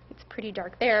 it's pretty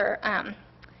dark there,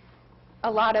 a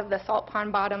lot of the salt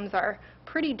pond bottoms are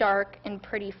pretty dark and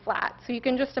pretty flat. So you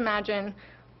can just imagine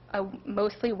a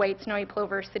mostly white snowy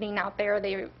plover sitting out there.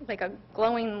 They're like a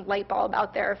glowing light bulb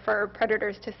out there for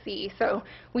predators to see. So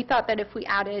we thought that if we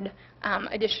added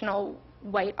additional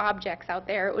white objects out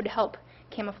there, it would help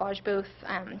camouflage both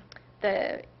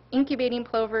the incubating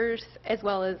plovers as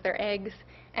well as their eggs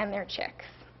and their chicks.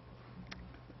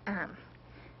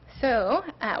 So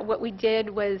what we did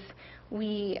was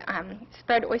we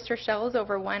spread oyster shells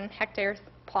over 1 hectare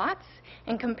plots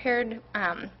and compared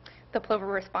the plover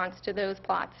response to those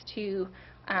plots to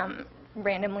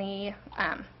randomly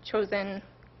chosen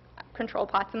control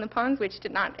plots in the ponds which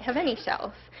did not have any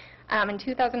shells. In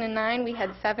 2009 we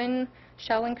had 7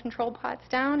 shell and control plots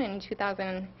down, and in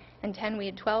 2010 we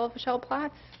had 12 shell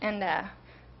plots, and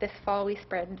this fall we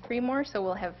spread 3 more, so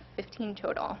we'll have 15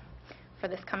 total for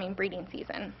this coming breeding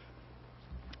season.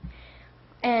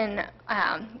 And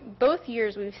both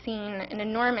years we've seen an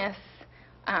enormous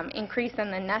increase in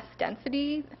the nest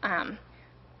density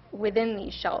within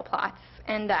these shell plots.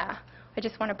 And I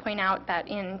just want to point out that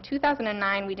in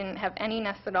 2009 we didn't have any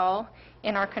nests at all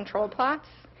in our control plots.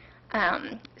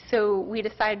 So we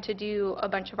decided to do a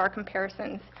bunch of our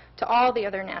comparisons to all the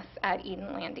other nests at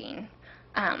Eden Landing.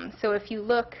 So if you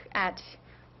look at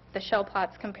the shell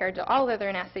plots compared to all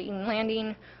other nests at Eden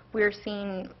Landing, we're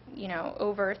seeing,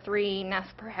 over 3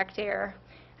 nests per hectare,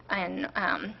 and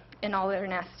in all other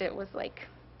nests it was like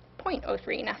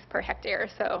 0.03 nests per hectare.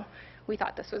 So we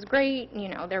thought this was great.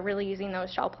 They're really using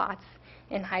those shell plots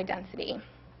in high density.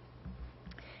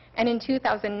 And in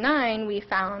 2009, we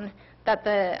found that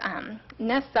the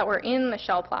nests that were in the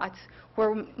shell plots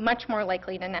were much more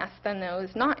likely to nest than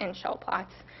those not in shell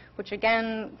plots, which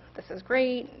again, this is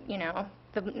great.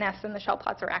 The nests in the shell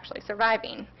plots are actually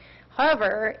surviving.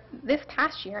 However, this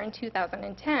past year in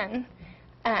 2010,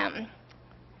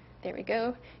 there we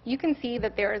go, you can see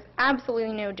that there is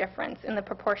absolutely no difference in the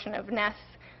proportion of nests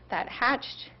that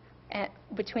hatched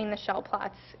between the shell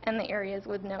plots and the areas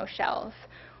with no shells.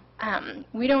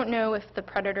 We don't know if the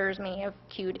predators may have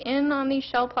cued in on these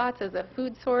shell plots as a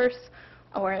food source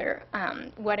or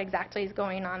what exactly is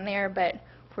going on there, but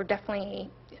we're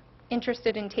definitely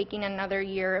interested in taking another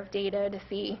year of data to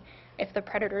see if the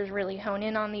predators really hone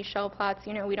in on these shell plots.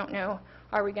 We don't know,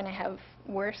 are we going to have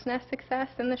worse nest success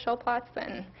in the shell plots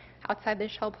than outside the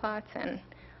shell plots? And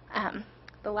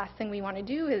the last thing we want to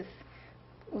do is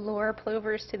lure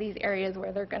plovers to these areas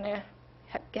where they're going to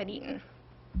get eaten.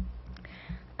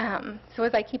 So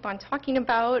as I keep on talking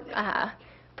about,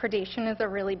 predation is a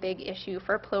really big issue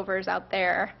for plovers out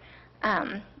there.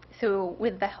 So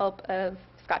with the help of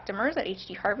Scott Demers at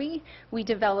H.D. Harvey, we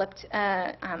developed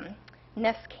a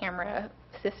nest camera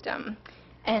system.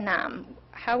 And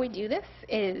how we do this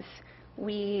is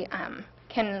we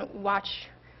can watch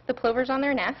the plovers on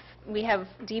their nests. We have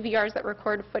DVRs that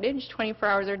record footage 24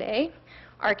 hours a day.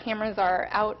 Our cameras are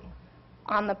out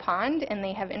on the pond, and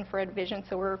they have infrared vision,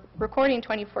 so we're recording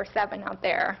 24/7 out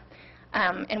there.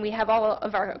 And we have all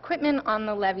of our equipment on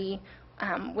the levee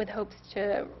with hopes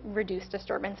to reduce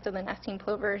disturbance to the nesting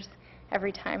plovers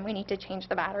every time we need to change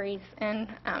the batteries and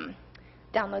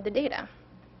download the data.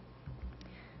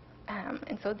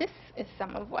 And so this is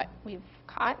some of what we've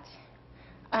caught.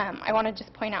 I want to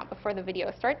just point out before the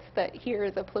video starts that here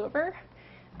is a plover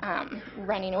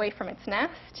running away from its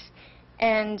nest.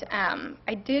 And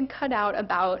I did cut out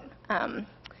about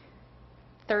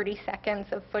 30 seconds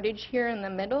of footage here in the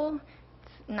middle.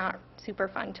 It's not super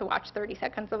fun to watch 30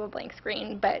 seconds of a blank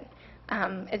screen, but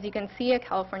as you can see, a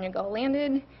California gull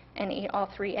landed and ate all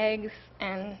 3 eggs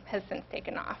and has since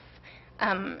taken off.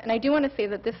 And I do want to say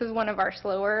that this is one of our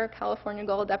slower California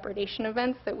gull depredation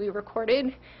events that we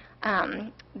recorded.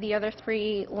 The other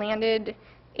 3 landed,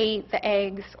 ate the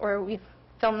eggs, or we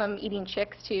filmed them eating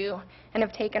chicks too, and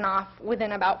have taken off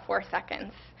within about 4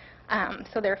 seconds.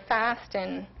 So they're fast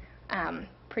and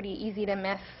pretty easy to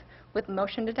miss with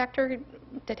motion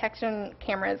detection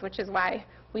cameras, which is why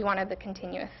we wanted the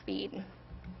continuous feed.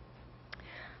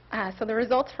 So the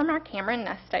results from our camera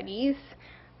nest studies,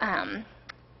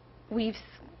 we've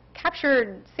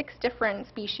captured 6 different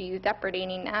species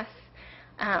depredating nests.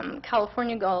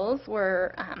 California gulls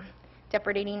were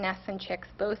depredating nests and chicks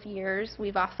both years.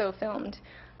 We've also filmed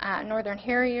northern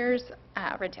harriers,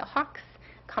 red-tailed hawks,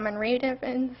 common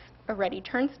ravens, a reddy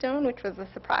turnstone, which was a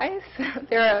surprise.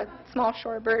 They're a small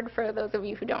shorebird for those of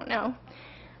you who don't know.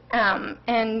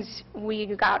 And we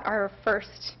got our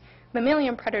first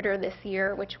mammalian predator this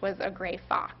year, which was a gray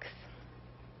fox.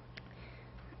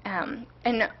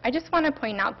 And I just want to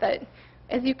point out that,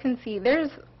 as you can see,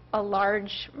 there's a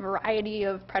large variety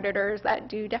of predators that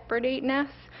do depredate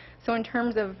nests. So in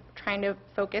terms of trying to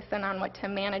focus in on what to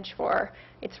manage for,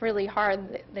 it's really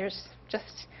hard. There's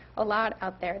just a lot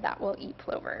out there that will eat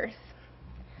plovers.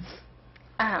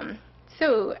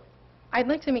 So I'd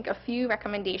like to make a few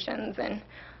recommendations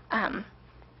and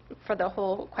for the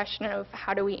whole question of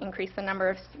how do we increase the number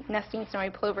of nesting snowy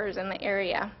plovers in the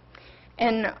area.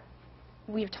 And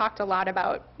we've talked a lot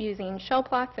about using shell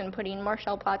plots and putting more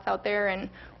shell plots out there, and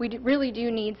we really do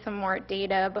need some more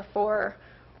data before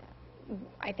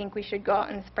I think we should go out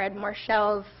and spread more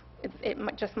shells. It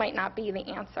just might not be the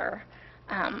answer.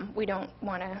 We don't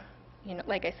want to,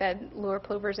 like I said, lure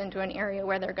plovers into an area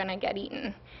where they're going to get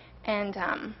eaten.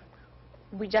 And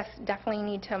we just definitely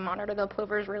need to monitor the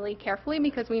plovers really carefully,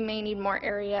 because we may need more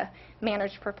area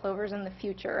managed for plovers in the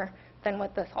future than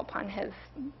what the salt pond has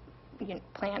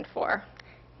planned for.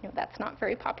 That's not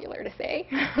very popular to say.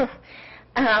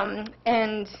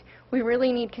 And we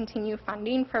really need continued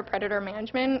funding for predator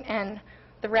management, and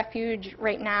the refuge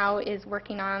right now is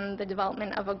working on the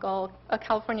development of a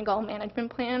California gull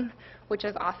management plan, which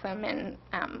is awesome, and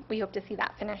we hope to see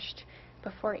that finished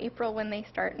before April when they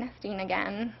start nesting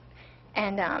again.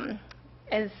 And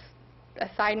as a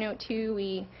side note too,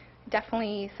 we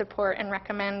definitely support and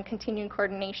recommend continued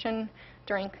coordination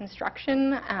during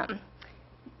construction.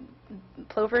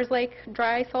 Plovers like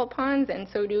dry salt ponds, and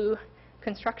so do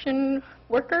construction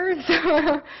workers.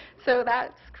 So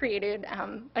that's created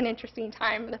an interesting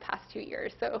time in the past 2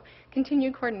 years. So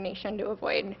continued coordination to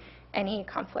avoid any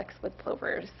conflicts with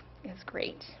plovers is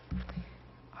great.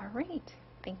 All right.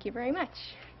 Thank you very much.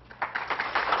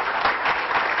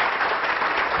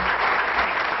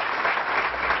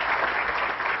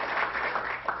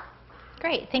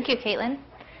 Great. Thank you, Caitlin.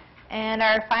 And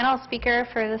our final speaker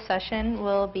for the session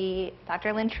will be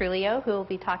Dr. Lynn Trulio, who will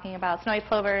be talking about snowy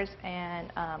plovers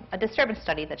and a disturbance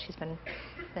study that she's been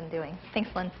doing. Thanks,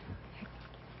 Lynn.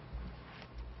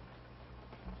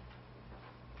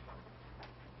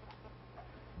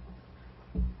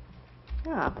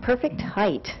 Perfect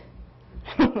height.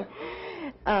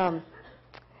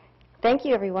 Thank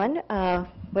you, everyone.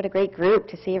 What a great group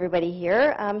to see everybody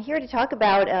here. I'm here to talk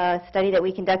about a study that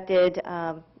we conducted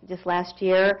just last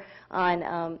year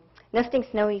on nesting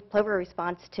snowy plover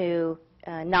response to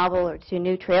novel or to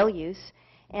new trail use.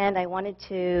 And I wanted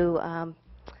to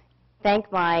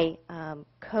thank my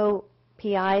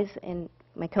co-PIs and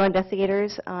my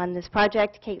co-investigators on this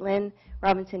project, Caitlin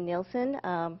Robinson-Nielsen,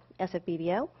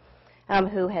 SFBBO,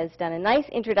 who has done a nice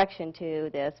introduction to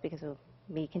this because we'll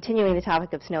be continuing the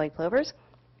topic of snowy plovers.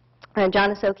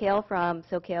 John Sokale from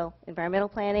Sokale Environmental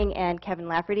Planning, and Kevin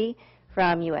Lafferty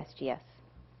from USGS.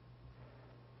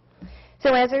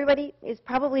 So as everybody is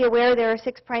probably aware, there are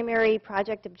 6 primary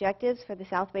project objectives for the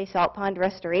South Bay Salt Pond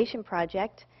Restoration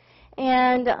Project.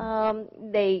 And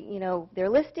they're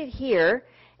listed here.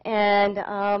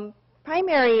 And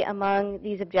primary among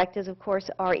these objectives, of course,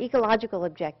 are ecological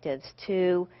objectives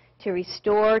to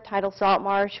restore tidal salt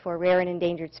marsh for rare and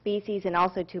endangered species, and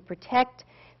also to protect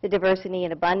the diversity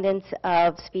and abundance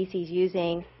of species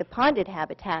using the ponded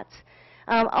habitats.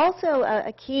 Also,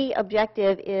 a key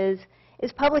objective is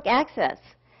public access,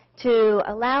 to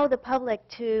allow the public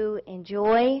to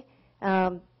enjoy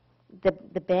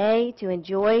the bay, to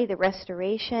enjoy the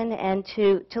restoration, and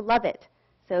to love it,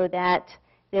 so that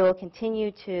they will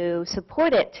continue to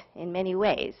support it in many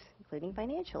ways, including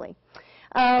financially.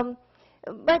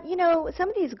 But, you know, some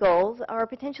of these goals are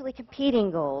potentially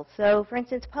competing goals. So, for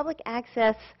instance, public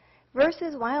access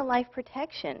versus wildlife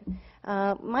protection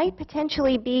might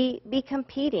potentially be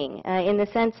competing in the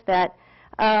sense that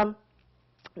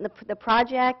the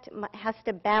project has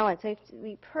to balance.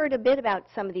 We've heard a bit about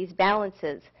some of these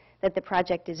balances that the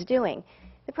project is doing.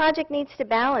 The project needs to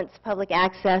balance public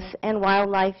access and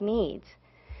wildlife needs.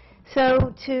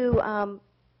 So to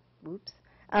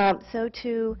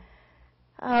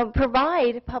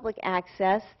provide public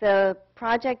access, the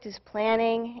project is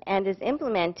planning and is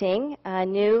implementing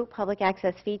new public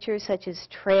access features such as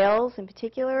trails in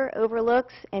particular,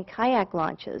 overlooks, and kayak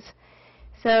launches.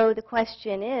 So the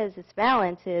question is, this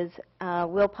balance is,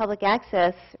 will public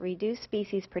access reduce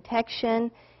species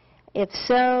protection? If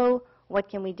so, what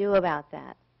can we do about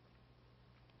that?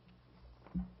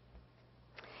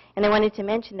 And I wanted to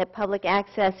mention that public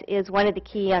access is one of the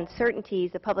key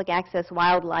uncertainties. The public access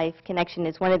wildlife connection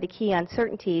is one of the key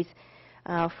uncertainties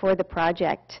for the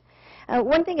project.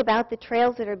 One thing about the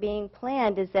trails that are being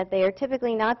planned is that they are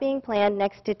typically not being planned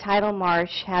next to tidal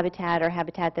marsh habitat or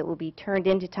habitat that will be turned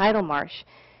into tidal marsh,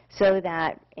 so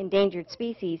that endangered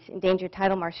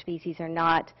tidal marsh species are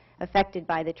not affected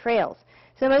by the trails.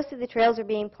 So most of the trails are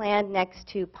being planned next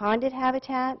to ponded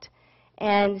habitat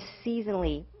and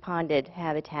seasonally ponded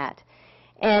habitat.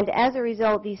 And as a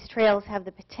result, these trails have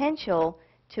the potential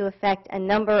to affect a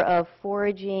number of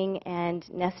foraging and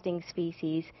nesting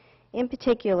species, in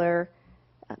particular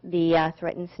the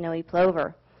threatened snowy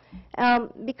plover.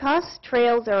 Because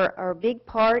trails are a big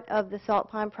part of the Salt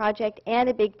Pond Project and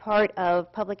a big part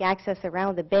of public access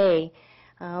around the bay,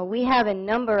 we have a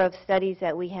number of studies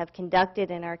that we have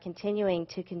conducted and are continuing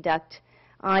to conduct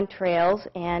on trails,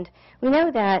 and we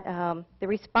know that the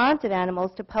response of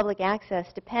animals to public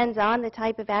access depends on the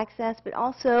type of access, but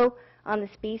also on the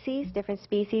species. Different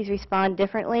species respond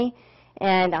differently,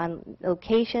 and on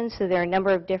locations, so there are a number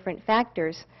of different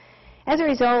factors. As a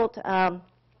result,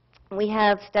 we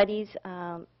have studies.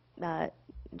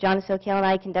 John Sokale and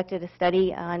I conducted a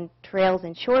study on trails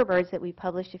and shorebirds that we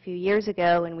published a few years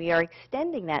ago, and we are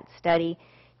extending that study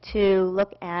to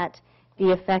look at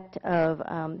the effect of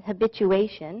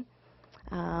habituation,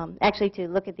 actually to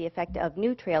look at the effect of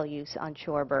new trail use on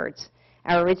shorebirds.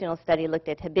 Our original study looked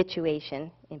at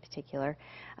habituation in particular.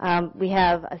 We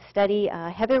have a study,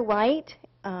 Heather White,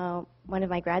 one of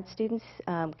my grad students,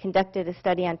 conducted a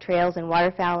study on trails and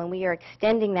waterfowl, and we are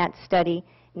extending that study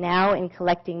now and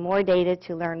collecting more data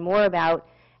to learn more about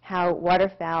how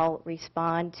waterfowl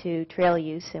respond to trail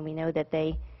use, and we know that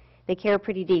they care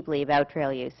pretty deeply about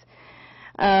trail use.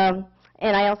 And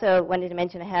I also wanted to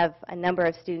mention I have a number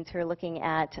of students who are looking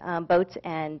at boats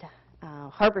and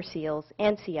harbor seals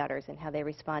and sea otters and how they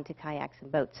respond to kayaks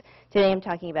and boats. Today I'm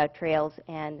talking about trails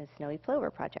and the Snowy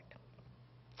Plover project.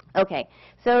 Okay,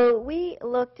 so we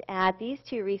looked at these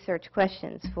two research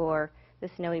questions for the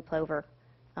Snowy Plover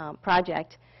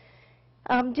project.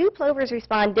 Do plovers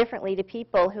respond differently to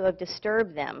people who have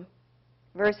disturbed them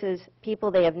versus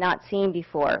people they have not seen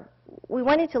before? We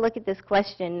wanted to look at this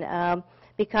question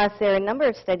because there are a number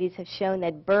of studies have shown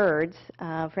that birds,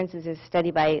 for instance, there's a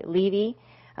study by Levy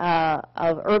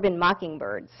of urban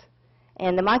mockingbirds.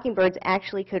 And the mockingbirds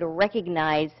actually could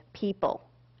recognize people,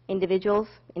 individual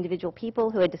people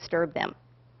who had disturbed them,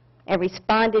 and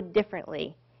responded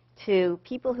differently to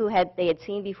people who they had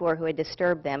seen before who had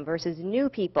disturbed them versus new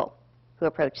people who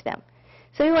approached them.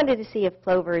 So we wanted to see if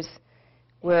plovers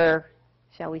were,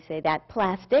 shall we say, that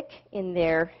plastic in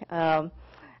their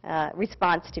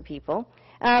response to people.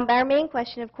 But our main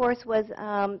question, of course, was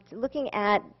looking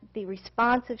at the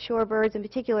response of shorebirds, in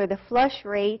particular the flush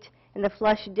rate and the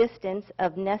flush distance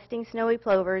of nesting snowy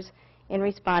plovers in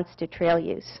response to trail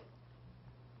use.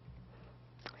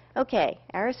 Okay,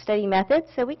 our study methods.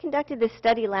 So we conducted this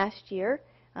study last year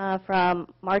from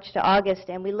March to August,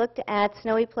 and we looked at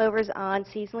snowy plovers on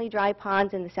seasonally dry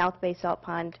ponds in the South Bay Salt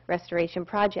Pond Restoration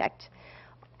Project.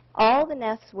 All the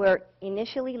nests were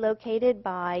initially located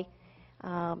by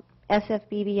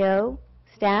SFBBO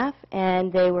staff,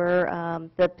 and they were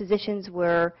the positions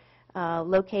were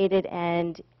located,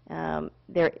 and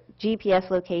their GPS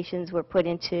locations were put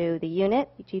into the unit,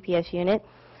 GPS unit.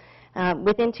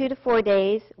 Within 2 to 4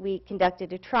 days, we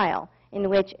conducted a trial in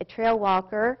which a trail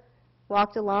walker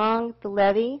walked along the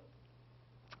levee,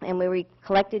 and we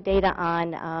collected data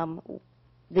on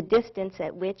the distance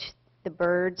at which the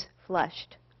birds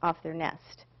flushed off their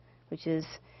nest, which is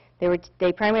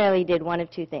they primarily did one of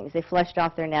two things. They flushed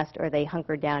off their nest or they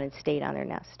hunkered down and stayed on their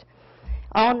nest.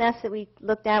 All nests that we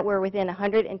looked at were within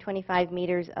 125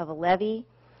 meters of a levee,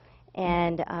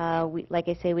 and like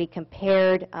I say, we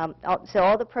compared, so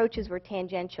all the approaches were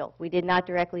tangential. We did not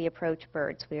directly approach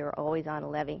birds. We were always on a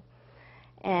levee.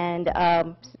 And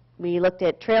we looked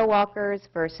at trail walkers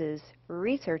versus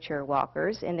researcher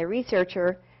walkers, and the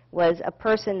researcher was a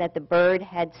person that the bird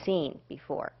had seen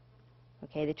before.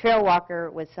 Okay, the trail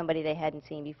walker was somebody they hadn't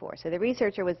seen before. So the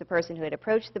researcher was the person who had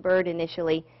approached the bird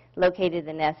initially, located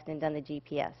the nest, and done the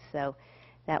GPS. So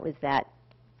that was that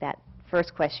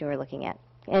first question we're looking at,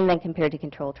 and then compared to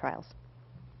control trials.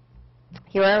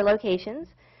 Here are our locations.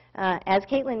 As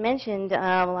Caitlin mentioned,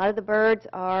 a lot of the birds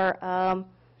are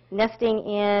nesting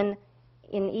in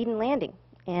Eden Landing.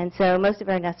 And so most of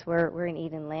our nests were in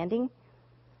Eden Landing.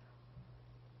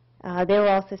 There were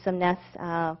also some nests,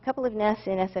 a couple of nests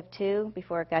in SF2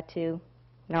 before it got too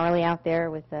gnarly out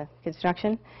there with the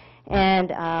construction,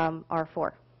 and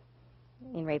R4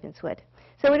 in Ravenswood.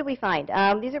 So what did we find?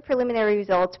 These are preliminary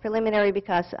results. Preliminary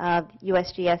because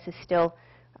USGS is still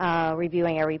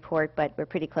reviewing our report, but we're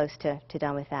pretty close to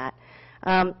done with that.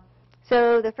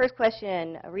 So the first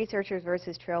question, researchers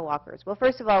versus trail walkers. Well,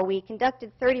 first of all, we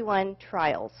conducted 31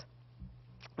 trials.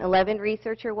 11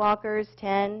 researcher walkers,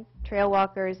 10 trail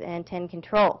walkers, and 10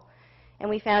 control. And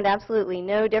we found absolutely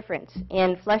no difference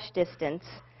in flush distance,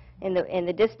 in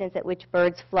the distance at which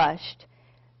birds flushed,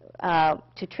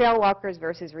 to trail walkers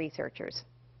versus researchers.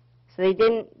 So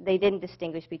they didn't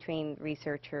distinguish between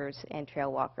researchers and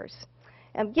trail walkers.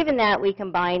 Given that, we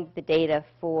combined the data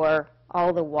for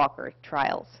all the walker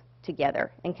trials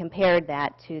together and compared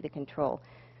that to the control.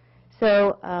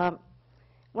 So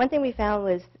one thing we found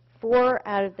was 4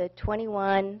 out of the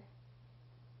 21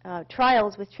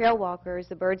 trials with trail walkers,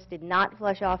 the birds did not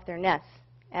flush off their nests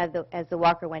as the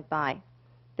walker went by.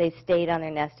 They stayed on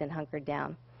their nest and hunkered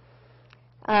down.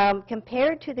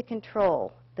 Compared to the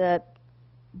control, the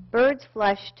birds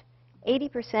flushed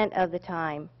 80% of the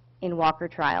time in walker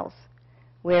trials,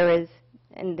 whereas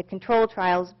in the control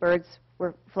trials, birds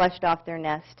were flushed off their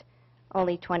nest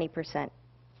only 20%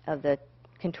 of the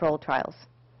control trials.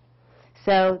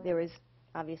 So there was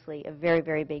obviously a very,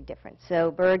 very big difference.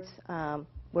 So birds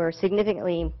were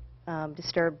significantly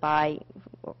disturbed by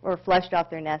or flushed off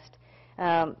their nest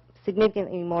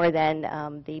significantly more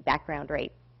than the background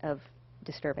rate of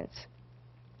disturbance.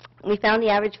 We found the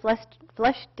average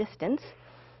flush distance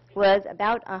was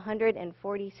about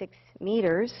 146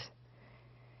 meters.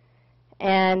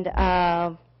 And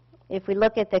if we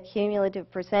look at the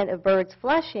cumulative percent of birds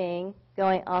flushing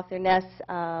going off their nests,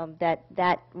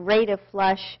 that rate of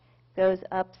flush goes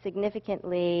up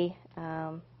significantly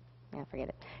forget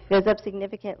it. Goes up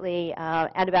significantly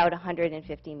at about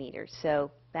 150 meters.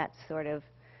 So that's sort of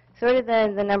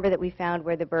the number that we found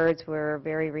where the birds were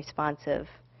very responsive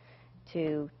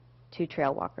to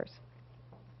trail walkers.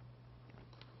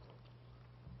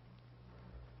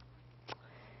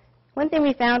 One thing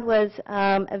we found was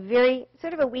a very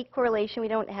sort of a weak correlation. We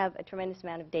don't have a tremendous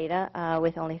amount of data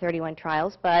with only 31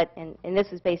 trials, but and this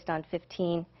is based on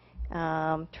 15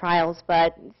 trials.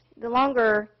 But the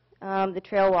longer the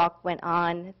trail walk went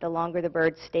on, the longer the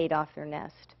birds stayed off their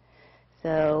nest.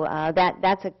 So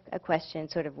that's a question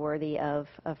sort of worthy of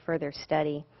further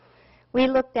study. We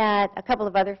looked at a couple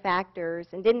of other factors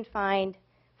and didn't find,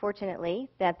 fortunately,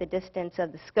 that the distance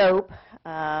of the scope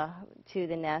to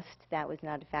the nest, that was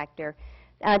not a factor.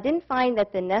 Didn't find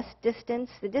that the nest distance,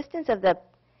 the distance of the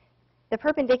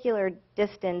perpendicular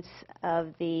distance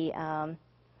of the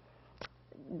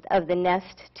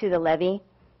nest to the levee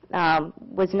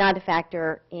was not a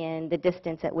factor in the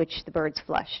distance at which the birds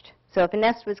flushed. So if a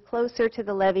nest was closer to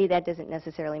the levee, that doesn't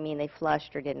necessarily mean they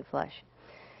flushed or didn't flush.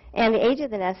 And the age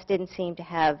of the nest didn't seem to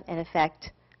have an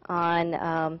effect on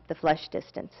the flush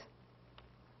distance.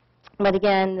 But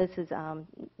again, this is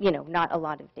not a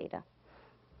lot of data.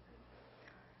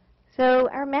 So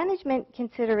our management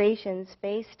considerations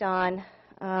based on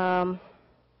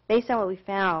what we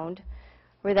found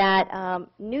were that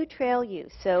new trail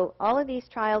use. So all of these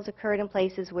trials occurred in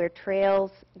places where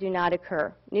trails do not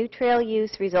occur. New trail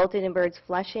use resulted in birds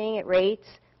flushing at rates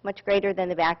much greater than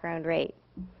the background rate.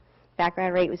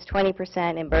 Background rate was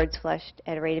 20%, and birds flushed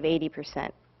at a rate of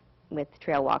 80% with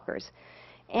trail walkers.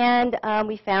 And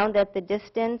we found that the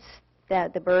distance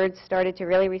that the birds started to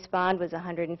really respond was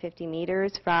 150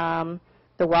 meters from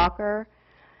the walker.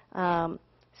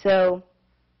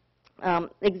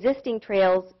 Existing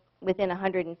trails within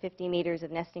 150 meters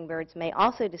of nesting birds may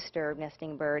also disturb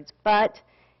nesting birds, but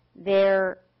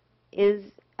there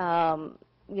is some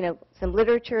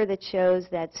literature that shows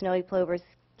that snowy plovers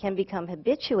can become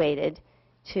habituated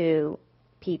to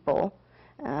people.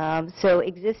 So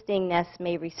existing nests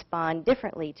may respond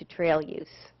differently to trail use.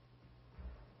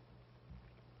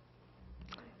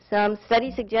 Some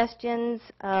study suggestions.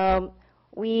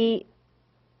 We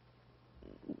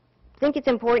think it's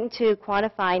important to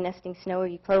quantify nesting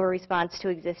snowy plover response to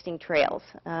existing trails.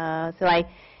 That's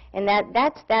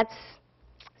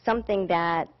something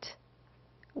that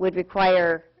would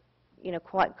require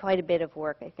quite a bit of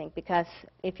work, I think, because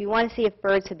if you want to see if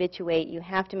birds habituate, you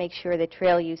have to make sure that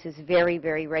trail use is very,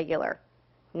 very regular,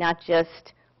 not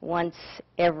just once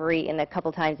in a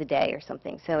couple times a day or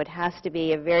something. So it has to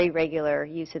be a very regular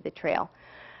use of the trail.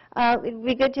 It would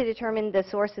be good to determine the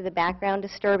source of the background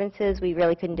disturbances. We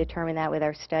really couldn't determine that with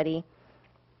our study.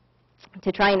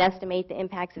 To try and estimate the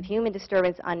impacts of human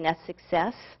disturbance on nest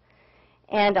success,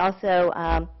 and also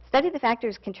study the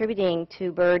factors contributing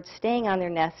to birds staying on their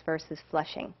nests versus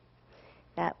flushing.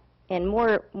 And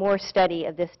more study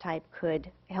of this type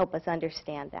could help us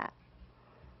understand that.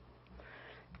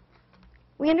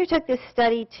 We undertook this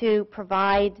study to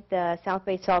provide the South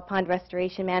Bay Salt Pond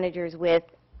Restoration Managers with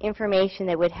information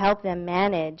that would help them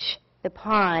manage the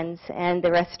ponds and the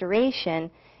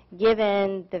restoration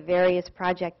given the various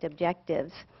project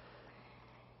objectives.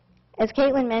 As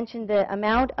Caitlin mentioned, the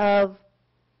amount of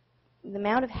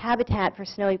habitat for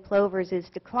snowy plovers is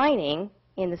declining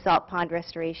in the salt pond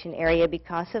restoration area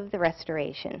because of the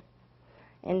restoration.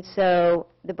 And so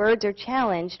the birds are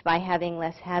challenged by having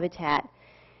less habitat.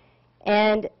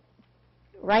 And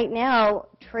right now,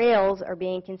 trails are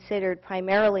being considered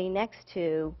primarily next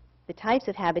to the types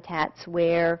of habitats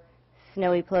where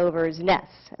snowy plovers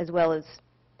nest, as well as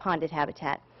ponded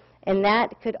habitat. And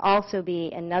that could also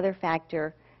be another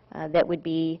factor that would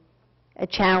be a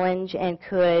challenge and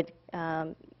could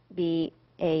be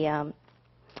a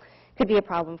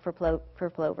problem for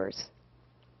plovers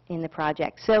in the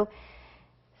project. So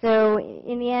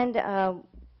in the end,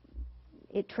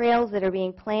 trails that are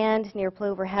being planned near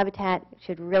plover habitat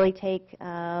should really take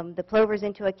the plovers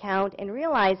into account and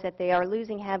realize that they are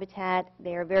losing habitat.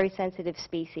 They are very sensitive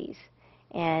species,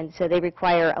 and so they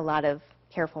require a lot of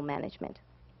careful management.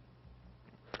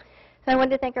 So I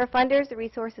wanted to thank our funders, the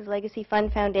Resources Legacy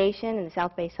Fund Foundation and the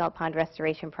South Bay Salt Pond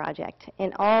Restoration Project,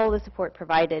 and all the support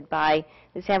provided by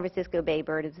the San Francisco Bay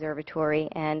Bird Observatory,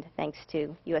 and thanks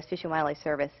to U.S. Fish and Wildlife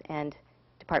Service and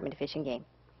Department of Fish and Game.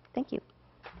 Thank you.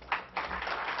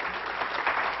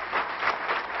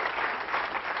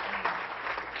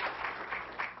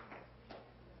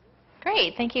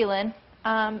 Great, thank you, Lynn.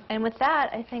 And with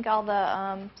that, I think all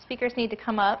the speakers need to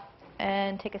come up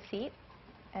and take a seat,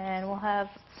 and we'll have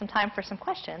some time for some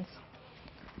questions.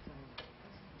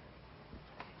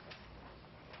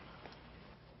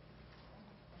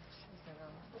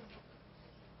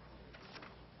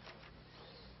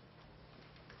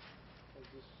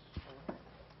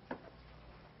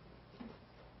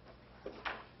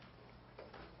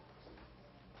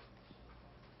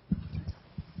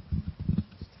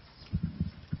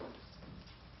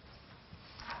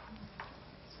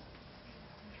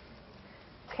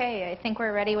 Okay, I think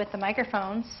we're ready with the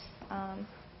microphones.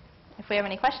 If we have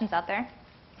any questions out there.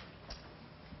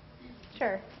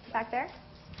 Sure, back there.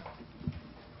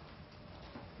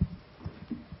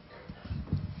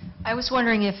 I was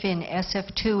wondering if in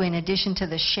SF2, in addition to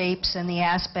the shapes and the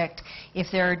aspect, if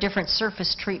there are different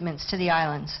surface treatments to the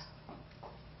islands.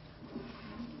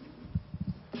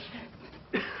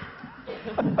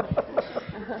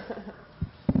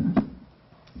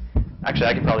 Actually,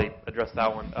 I can probably address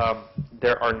that one.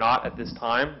 There are not at this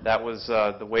time. That was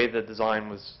the way the design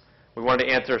was. We wanted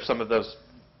to answer some of those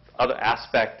other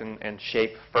aspect and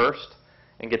shape first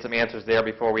and get some answers there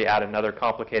before we add another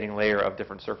complicating layer of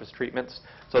different surface treatments.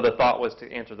 So the thought was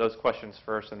to answer those questions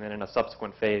first, and then in a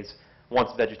subsequent phase,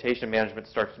 once vegetation management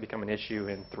starts to become an issue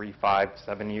in 3, 5,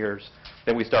 7 years,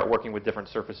 then we start working with different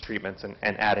surface treatments and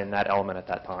add in that element at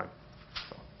that time.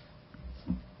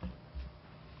 So.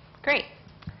 Great.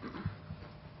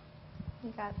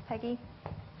 You got Peggy?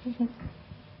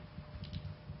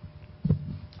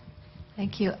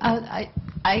 Thank you.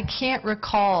 I can't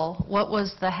recall what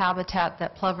was the habitat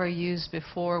that plover used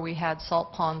before we had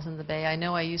salt ponds in the bay. I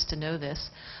know I used to know this.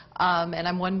 And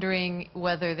I'm wondering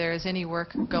whether there's any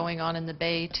work going on in the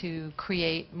bay to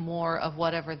create more of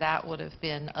whatever that would have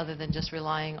been, other than just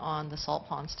relying on the salt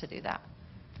ponds to do that.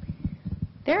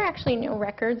 There are actually no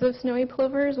records of snowy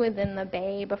plovers within the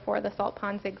bay before the salt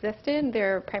ponds existed.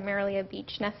 They're primarily a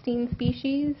beach nesting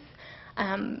species,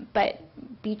 but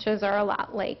beaches are a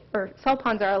lot like, or salt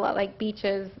ponds are a lot like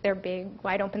beaches. They're big,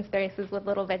 wide open spaces with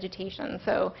little vegetation.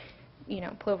 So, you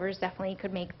know, plovers definitely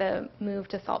could make the move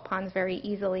to salt ponds very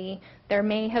easily. There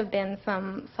may have been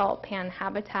some salt pan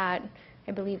habitat,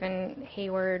 I believe in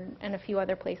Hayward and a few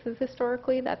other places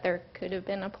historically, that there could have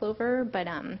been a plover, but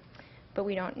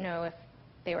we don't know if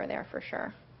they were there for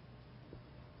sure.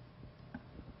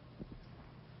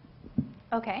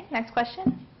 Okay, next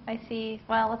question. I see,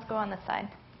 well, let's go on this side.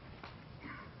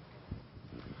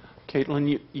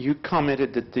 Caitlin, you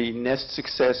commented that the nest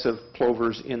success of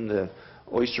plovers in the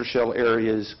oyster shell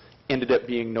areas ended up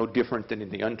being no different than in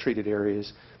the untreated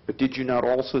areas, but did you not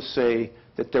also say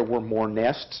that there were more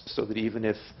nests, so that even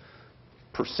if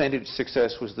percentage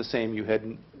success was the same, you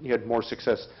had more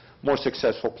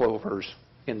successful plovers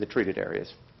in the treated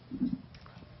areas?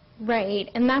 Right,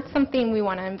 and that's something we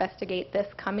want to investigate this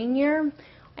coming year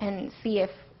and see if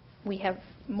we have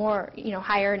more,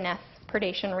 higher nest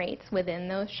predation rates within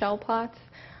those shell plots,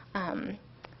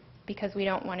 because we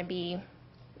don't want to be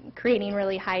creating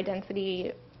really high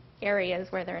density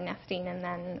areas where they're nesting and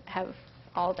then have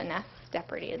all the nests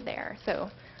depredated there.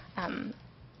 So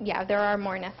yeah, there are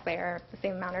more nests there, the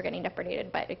same amount are getting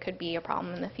depredated, but it could be a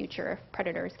problem in the future if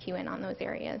predators cue in on those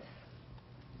areas.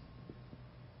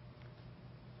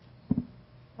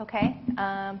 Okay,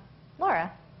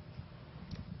 Laura.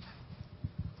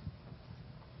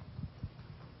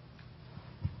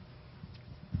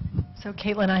 So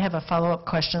Caitlin, I have a follow-up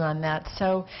question on that.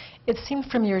 So it seemed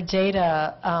from your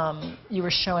data you were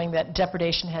showing that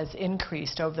depredation has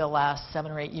increased over the last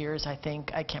 7 or 8 years, I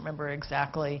think. I can't remember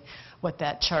exactly what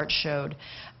that chart showed.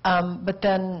 But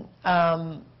then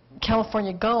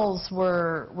California gulls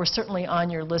were certainly on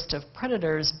your list of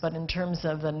predators, but in terms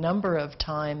of the number of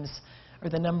times or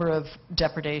the number of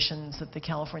depredations that the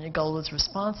California gull was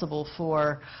responsible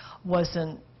for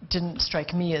didn't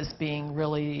strike me as being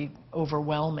really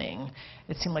overwhelming.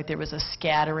 It seemed like there was a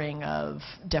scattering of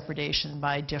depredation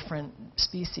by different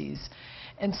species.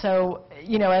 And so,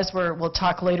 as we'll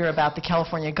talk later about the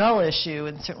California gull issue,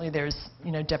 and certainly there's,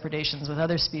 depredations with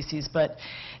other species, but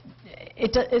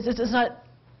it's not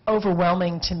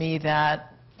overwhelming to me that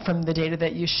from the data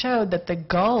that you showed that the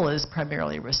gull is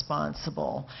primarily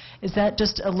responsible. Is that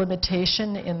just a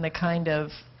limitation in the kind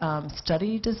of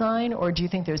study design, or do you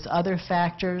think there's other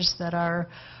factors that are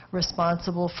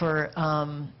responsible for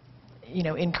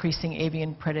increasing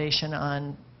avian predation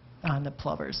on the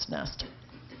plover's nest?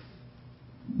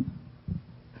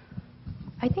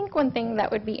 I think one thing that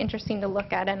would be interesting to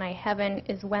look at, and I haven't,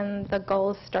 is when the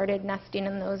gulls started nesting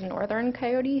in those northern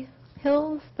coyote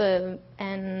hills, the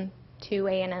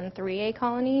N2A and N3A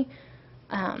colony,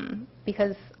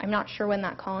 because I'm not sure when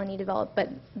that colony developed, but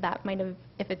that might have,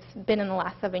 if it's been in the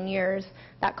last 7 years,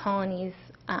 that colony's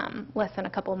less than a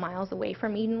couple miles away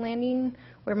from Eden Landing,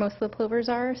 where most of the plovers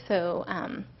are. So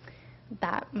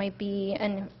that might be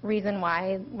a reason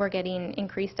why we're getting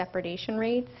increased depredation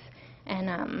rates. And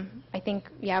I think,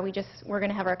 yeah, we're going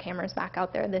to have our cameras back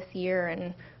out there this year,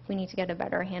 and we need to get a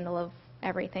better handle of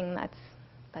everything that's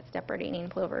depredating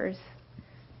plovers.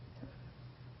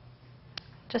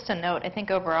 Just a note, I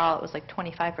think overall it was like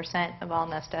 25% of all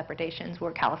nest depredations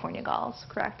were California gulls,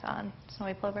 correct, on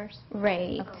snowy plovers?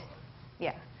 Right. Okay.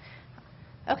 Yeah.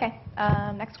 Okay.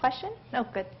 Next question? No,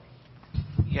 good.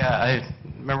 Yeah, I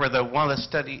remember one of the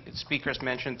study speakers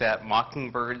mentioned that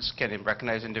mockingbirds can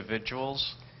recognize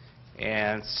individuals,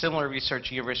 and similar research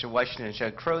at University of Washington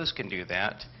showed crows can do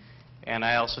that. And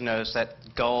I also noticed that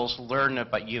gulls learn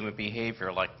about human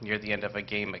behavior, like near the end of a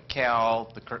game of cow,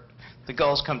 the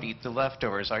gulls come to eat the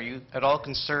leftovers. Are you at all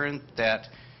concerned that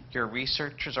your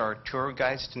researchers are tour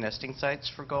guides to nesting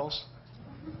sites for gulls?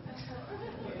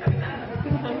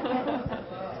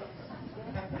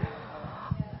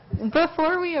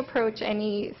 Before we approach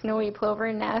any snowy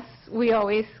plover nests, we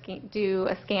always do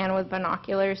a scan with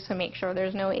binoculars to make sure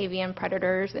there's no avian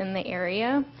predators in the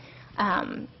area.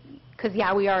 Because,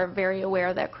 yeah, we are very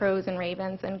aware that crows and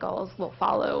ravens and gulls will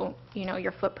follow,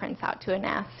 your footprints out to a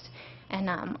nest. And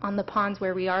on the ponds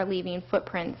where we are leaving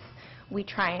footprints, we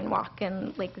try and walk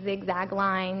in like zigzag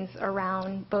lines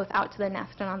around both out to the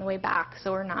nest and on the way back,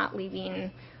 so we're not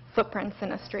leaving footprints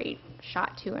in a straight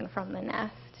shot to and from the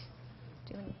nest.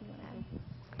 Do anything you want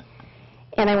to add?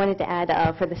 And I wanted to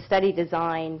add, for the study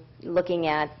design, looking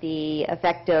at the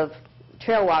effect of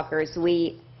trail walkers,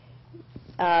 the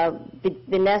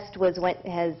nest was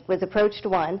approached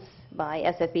once by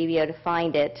SFBBO to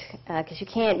find it, because you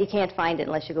can't find it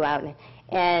unless you go out.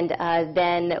 And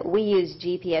then we used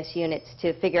GPS units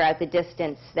to figure out the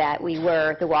distance that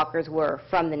the walkers were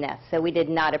from the nest. So we did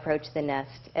not approach the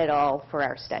nest at all for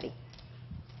our study.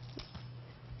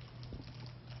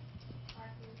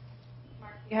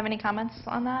 Mark, do you have any comments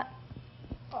on that?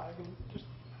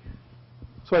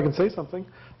 So I can say something.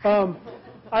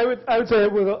 I would say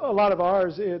with a lot of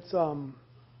ours, it's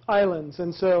islands,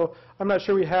 and so I'm not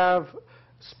sure we have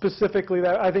specifically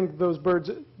that. I think those birds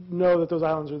know that those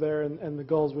islands are there, and the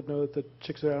gulls would know that the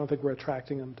chicks are there. I don't think we're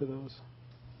attracting them to those.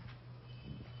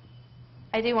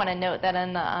 I do want to note that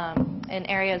in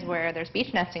areas where there's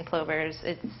beach nesting plovers,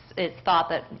 it's thought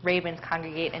that ravens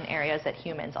congregate in areas that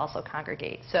humans also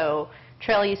congregate. So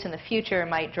trail use in the future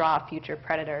might draw future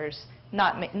predators,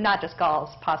 not just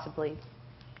gulls, possibly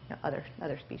other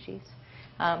species.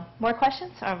 More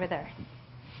questions over there?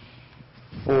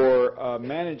 For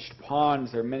managed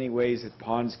ponds, there are many ways that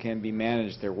ponds can be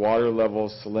managed. Their water level,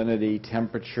 salinity,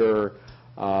 temperature,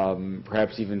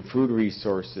 perhaps even food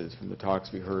resources from the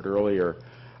talks we heard earlier.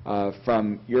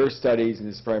 From your studies, and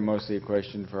this is probably mostly a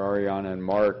question for Ariana and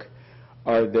Mark,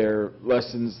 are there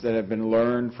lessons that have been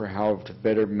learned for how to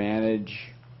better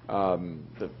manage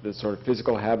the sort of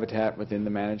physical habitat within the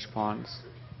managed ponds?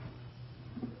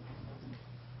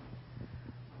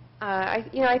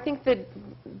 I think that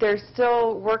there's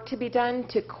still work to be done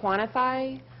to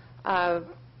quantify,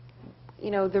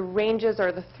 the ranges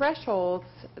or the thresholds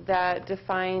that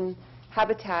define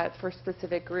habitat for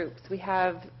specific groups. We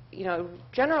have,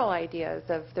 general ideas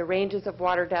of the ranges of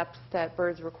water depths that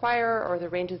birds require or the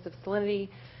ranges of salinity.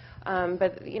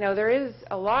 But, there is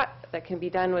a lot that can be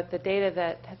done with the data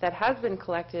that has been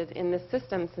collected in this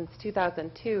system since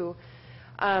 2002.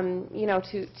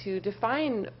 To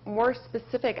define more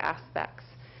specific aspects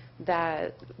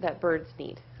that birds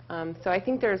need. So I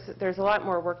think there's a lot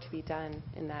more work to be done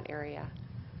in that area.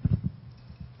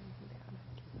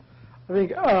 I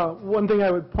think one thing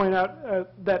I would point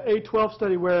out, that A12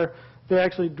 study where they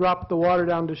actually dropped the water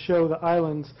down to show the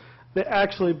islands, they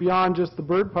actually, beyond just the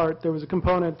bird part, there was a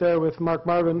component there with Mark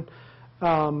Marvin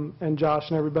and Josh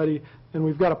and everybody, and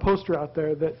we've got a poster out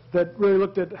there that really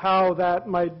looked at how that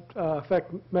might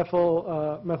affect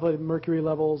methylated mercury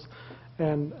levels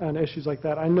and issues like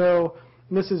that. I know,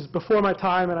 and this is before my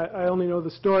time, and I only know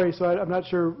the story, so I'm not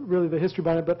sure really the history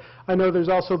behind it, but I know there's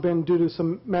also been, due to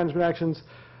some management actions,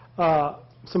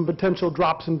 some potential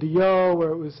drops in DO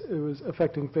where it was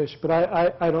affecting fish, but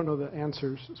I don't know the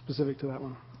answers specific to that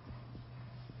one.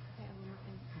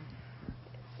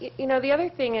 The other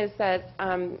thing is that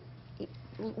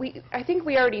I think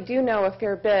we already do know a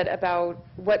fair bit about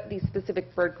what these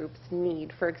specific bird groups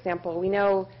need. For example, we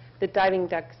know that diving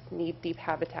ducks need deep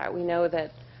habitat. We know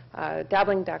that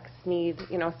dabbling ducks need,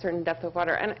 a certain depth of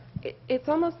water. And it's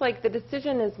almost like the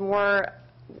decision is more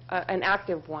an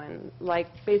active one, like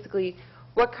basically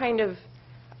what kind of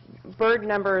bird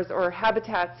numbers or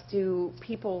habitats do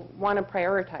people want to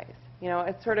prioritize?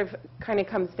 It sort of kind of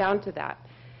comes down to that.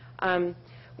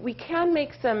 We can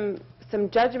make some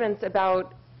judgments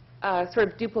about sort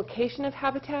of duplication of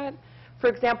habitat. For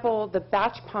example, the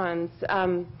batch ponds,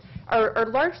 are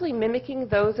largely mimicking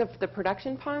those of the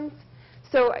production ponds.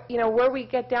 So, where we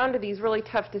get down to these really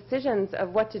tough decisions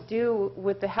of what to do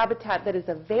with the habitat that is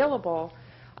available,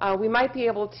 we might be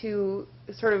able to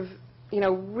sort of,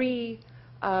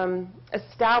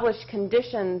 establish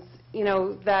conditions,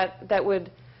 that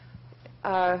would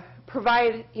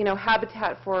provide,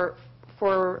 habitat for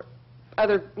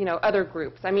other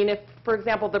groups. I mean, if, for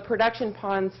example, the production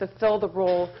ponds fulfill the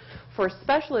role for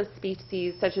specialist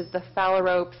species such as the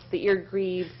phalaropes, the ear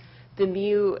grebes, the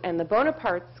mew, and the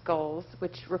Bonaparte skulls,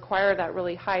 which require that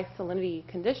really high salinity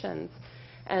conditions,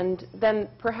 and then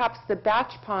perhaps the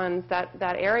batch ponds, that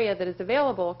area that is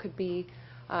available, could be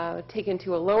taken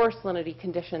to a lower salinity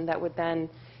condition that would then,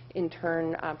 in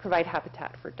turn, provide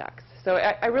habitat for ducks. So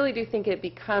I really do think it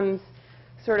becomes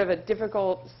sort of a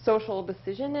difficult social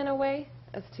decision in a way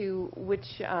as to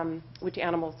which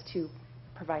animals to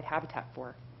provide habitat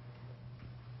for.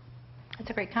 That's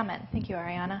a great comment. Thank you,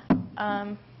 Ariana.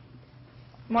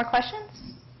 More questions?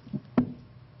 All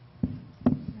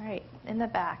right, in the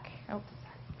back. Oh.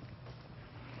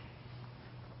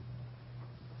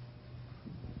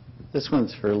 This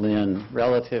one's for Lynn,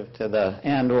 relative to the,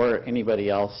 and/or anybody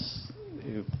else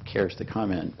who cares to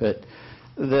comment, but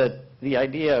the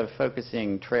idea of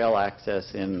focusing trail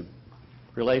access in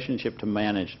relationship to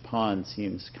managed ponds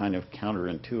seems kind of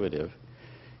counterintuitive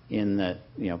in that,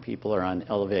 people are on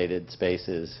elevated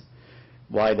spaces,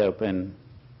 wide open,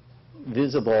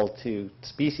 visible to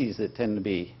species that tend to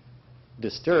be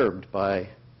disturbed by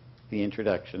the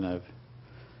introduction of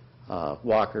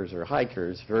walkers or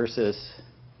hikers, versus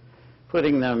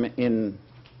putting them in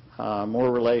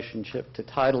more relationship to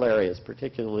tidal areas,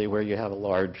 particularly where you have a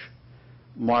large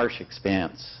marsh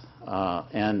expanse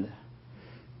and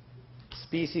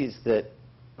species that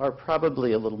are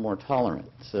probably a little more tolerant.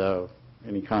 So,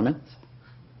 any comments?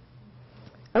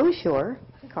 Oh, sure,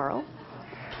 Carl.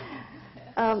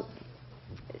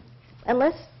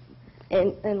 Unless,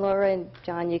 and Laura and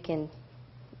John, you can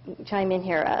chime in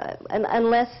here,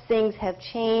 unless things have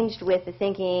changed with the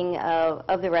thinking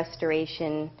of the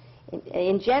restoration.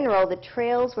 In general, the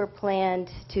trails were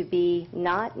planned to be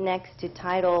not next to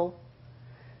tidal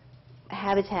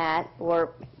habitat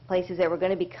or places that were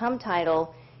going to become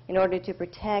tidal in order to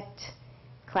protect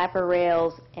clapper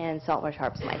rails and saltmarsh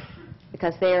harpsmite,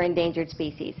 because they are endangered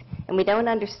species. And we don't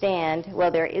understand, well,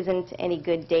 there isn't any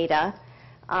good data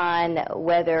on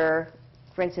whether,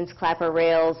 for instance, clapper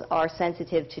rails are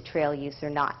sensitive to trail use or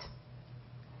not.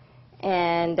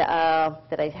 And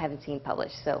that I haven't seen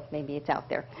published, so maybe it's out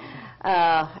there.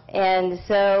 And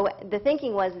so the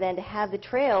thinking was then to have the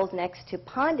trails next to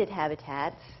ponded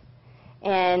habitats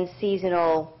and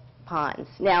seasonal ponds.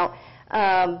 Now,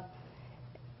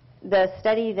 the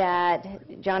study that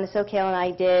John Sokale and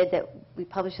I did that we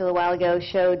published a little while ago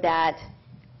showed that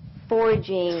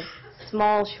foraging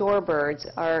small shorebirds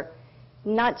are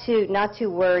not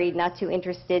too worried, not too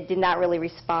interested, did not really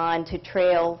respond to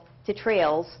trails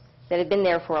that had been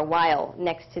there for a while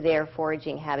next to their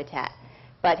foraging habitat.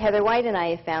 But Heather White and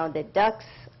I have found that ducks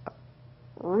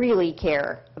really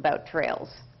care about trails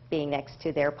being next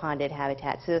to their ponded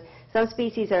habitat. So some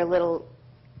species are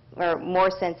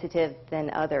more sensitive than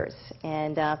others.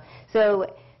 And so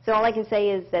all I can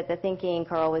say is that the thinking,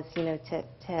 Carl, was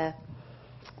to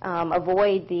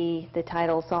avoid the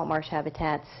tidal salt marsh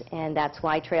habitats, and that's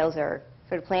why trails are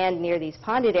sort of planned near these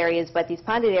ponded areas, but these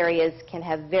ponded areas can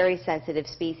have very sensitive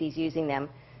species using them,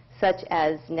 such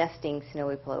as nesting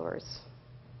snowy plovers.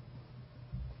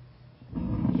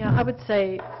 Yeah, I would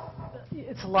say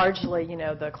it's largely,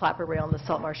 the clapper rail and the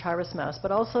salt marsh harvest mouse,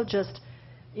 but also just,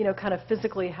 kind of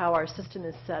physically how our system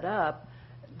is set up.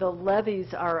 The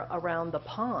levees are around the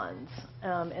ponds,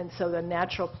 and so the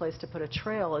natural place to put a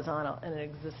trail is on an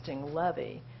existing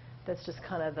levee. That's just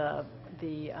kind of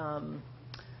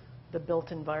the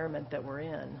built environment that we're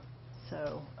in.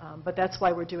 So, but that's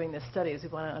why we're doing this study, is we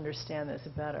want to understand this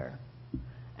better.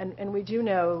 And we do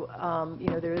know,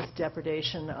 there is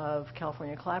depredation of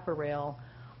California clapper rail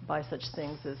by such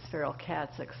things as feral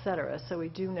cats, et cetera. So we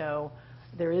do know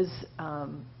there is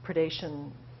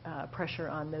predation pressure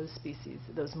on those species,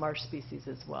 those marsh species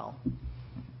as well. Do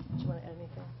you want to add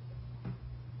anything?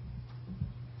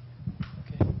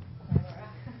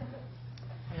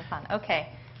 Okay.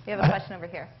 We have a question over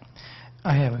here.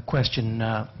 I have a question.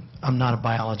 I'm not a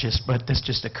biologist, but this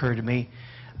just occurred to me.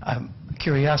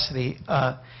 Curiosity,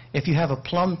 if you have a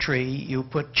plum tree, you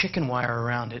put chicken wire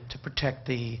around it to protect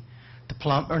the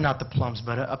plum, or not the plums,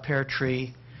 but a pear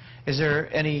tree. Is there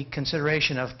any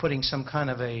consideration of putting some kind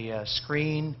of a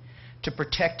screen to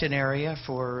protect an area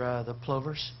for the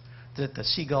plovers that the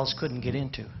seagulls couldn't get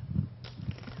into?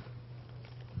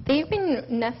 They've been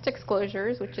nest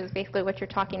exclosures, which is basically what you're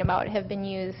talking about, have been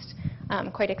used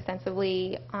quite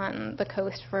extensively on the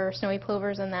coast for snowy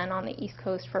plovers and then on the east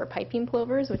coast for piping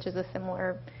plovers, which is a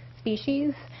similar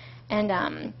species.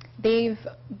 And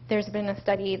there's been a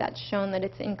study that's shown that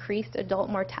it's increased adult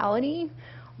mortality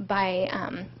by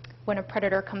when a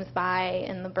predator comes by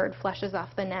and the bird flushes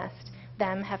off the nest,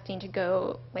 them having to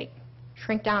go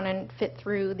shrink down and fit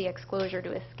through the exclosure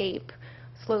to escape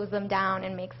slows them down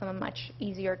and makes them a much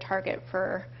easier target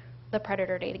for the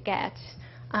predator to get.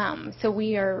 So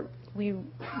we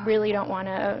really don't want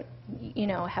to,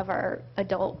 have our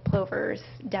adult plovers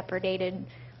depredated.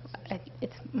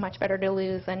 It's much better to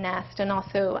lose a nest. And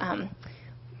also,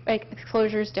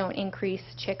 exclosures don't increase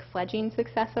chick fledging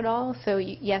success at all. So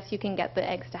yes, you can get the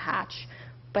eggs to hatch,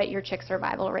 but your chick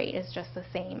survival rate is just the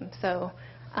same. So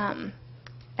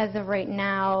as of right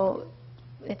now,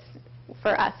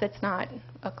 for us, it's not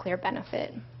a clear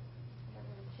benefit.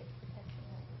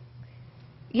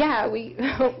 Yeah, Lynn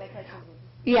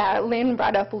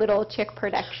brought up little chick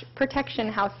protection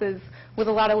houses with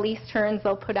a lot of lease turns.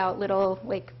 They'll put out little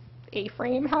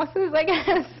A-frame houses, I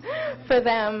guess, for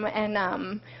them.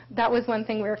 And that was one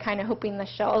thing we were kind of hoping the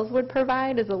shells would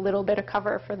provide, is a little bit of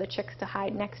cover for the chicks to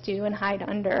hide next to and hide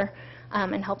under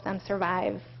and help them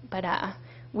survive. But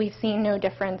we've seen no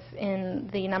difference in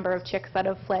the number of chicks that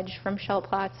have fledged from shell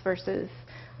plots versus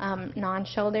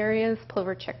non-shelled areas.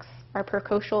 Plover chicks are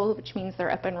precocial, which means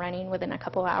they're up and running within a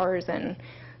couple hours, and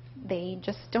they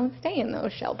just don't stay in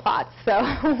those shell plots. So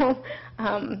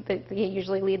they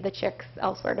usually lead the chicks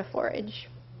elsewhere to forage.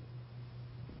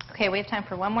 Okay, we have time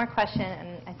for one more question,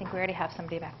 and I think we already have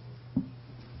somebody back.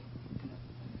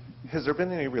 Has there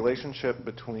been any relationship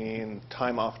between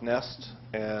time off nest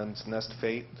and nest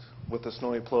fate with the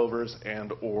snowy plovers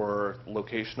and or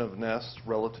location of nest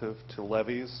relative to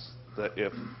levees? That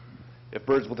if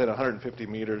birds within 150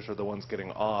 meters are the ones getting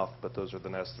off, but those are the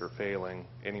nests that are failing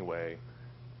anyway,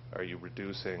 are you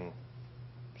reducing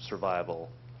survival?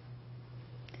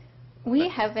 We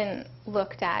haven't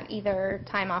looked at either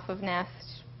time off of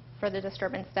nest for the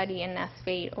disturbance study in nest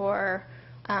fate or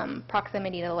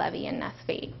proximity to levee and nest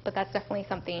fate, but that's definitely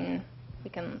something we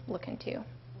can look into.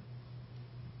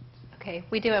 Okay,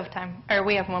 we do have time, or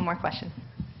we have one more question.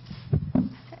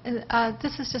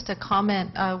 This is just a comment.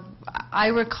 I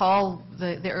recall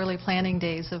the early planning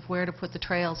days of where to put the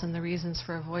trails and the reasons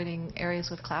for avoiding areas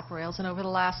with clapper rails. And over the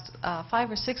last 5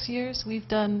 or 6 years, we've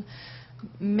done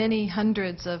many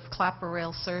hundreds of clapper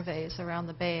rail surveys around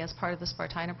the bay as part of the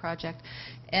Spartina project.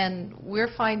 And we're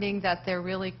finding that they're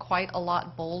really quite a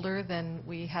lot bolder than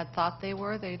we had thought they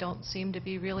were. They don't seem to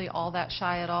be really all that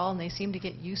shy at all, and they seem to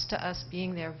get used to us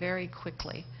being there very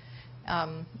quickly.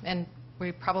 And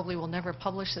we probably will never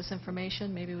publish this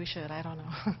information. Maybe we should. I don't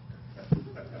know.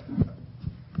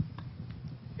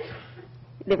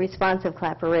 The response of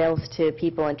clapper rails to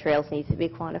people and trails needs to be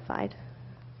quantified.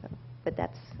 But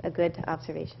that's a good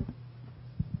observation.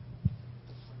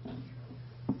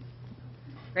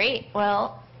 Great.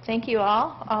 Well, thank you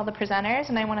all the presenters,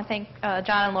 and I want to thank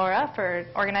John and Laura for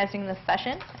organizing this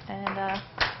session. And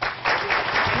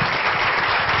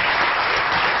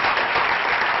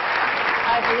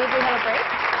I believe we have a break.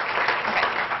 Okay.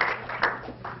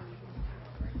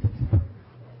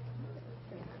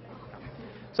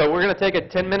 So we're going to take a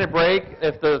 10-minute break.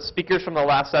 If the speakers from the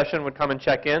last session would come and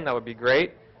check in, that would be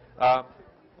great. I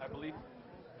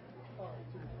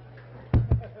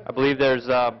believe there's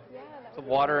some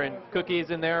water and cookies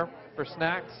in there for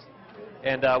snacks.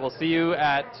 And we'll see you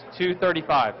at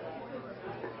 2:35.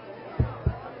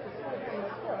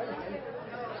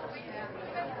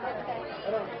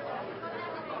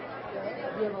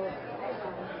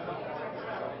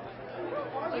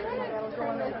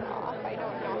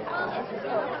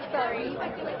 Sorry.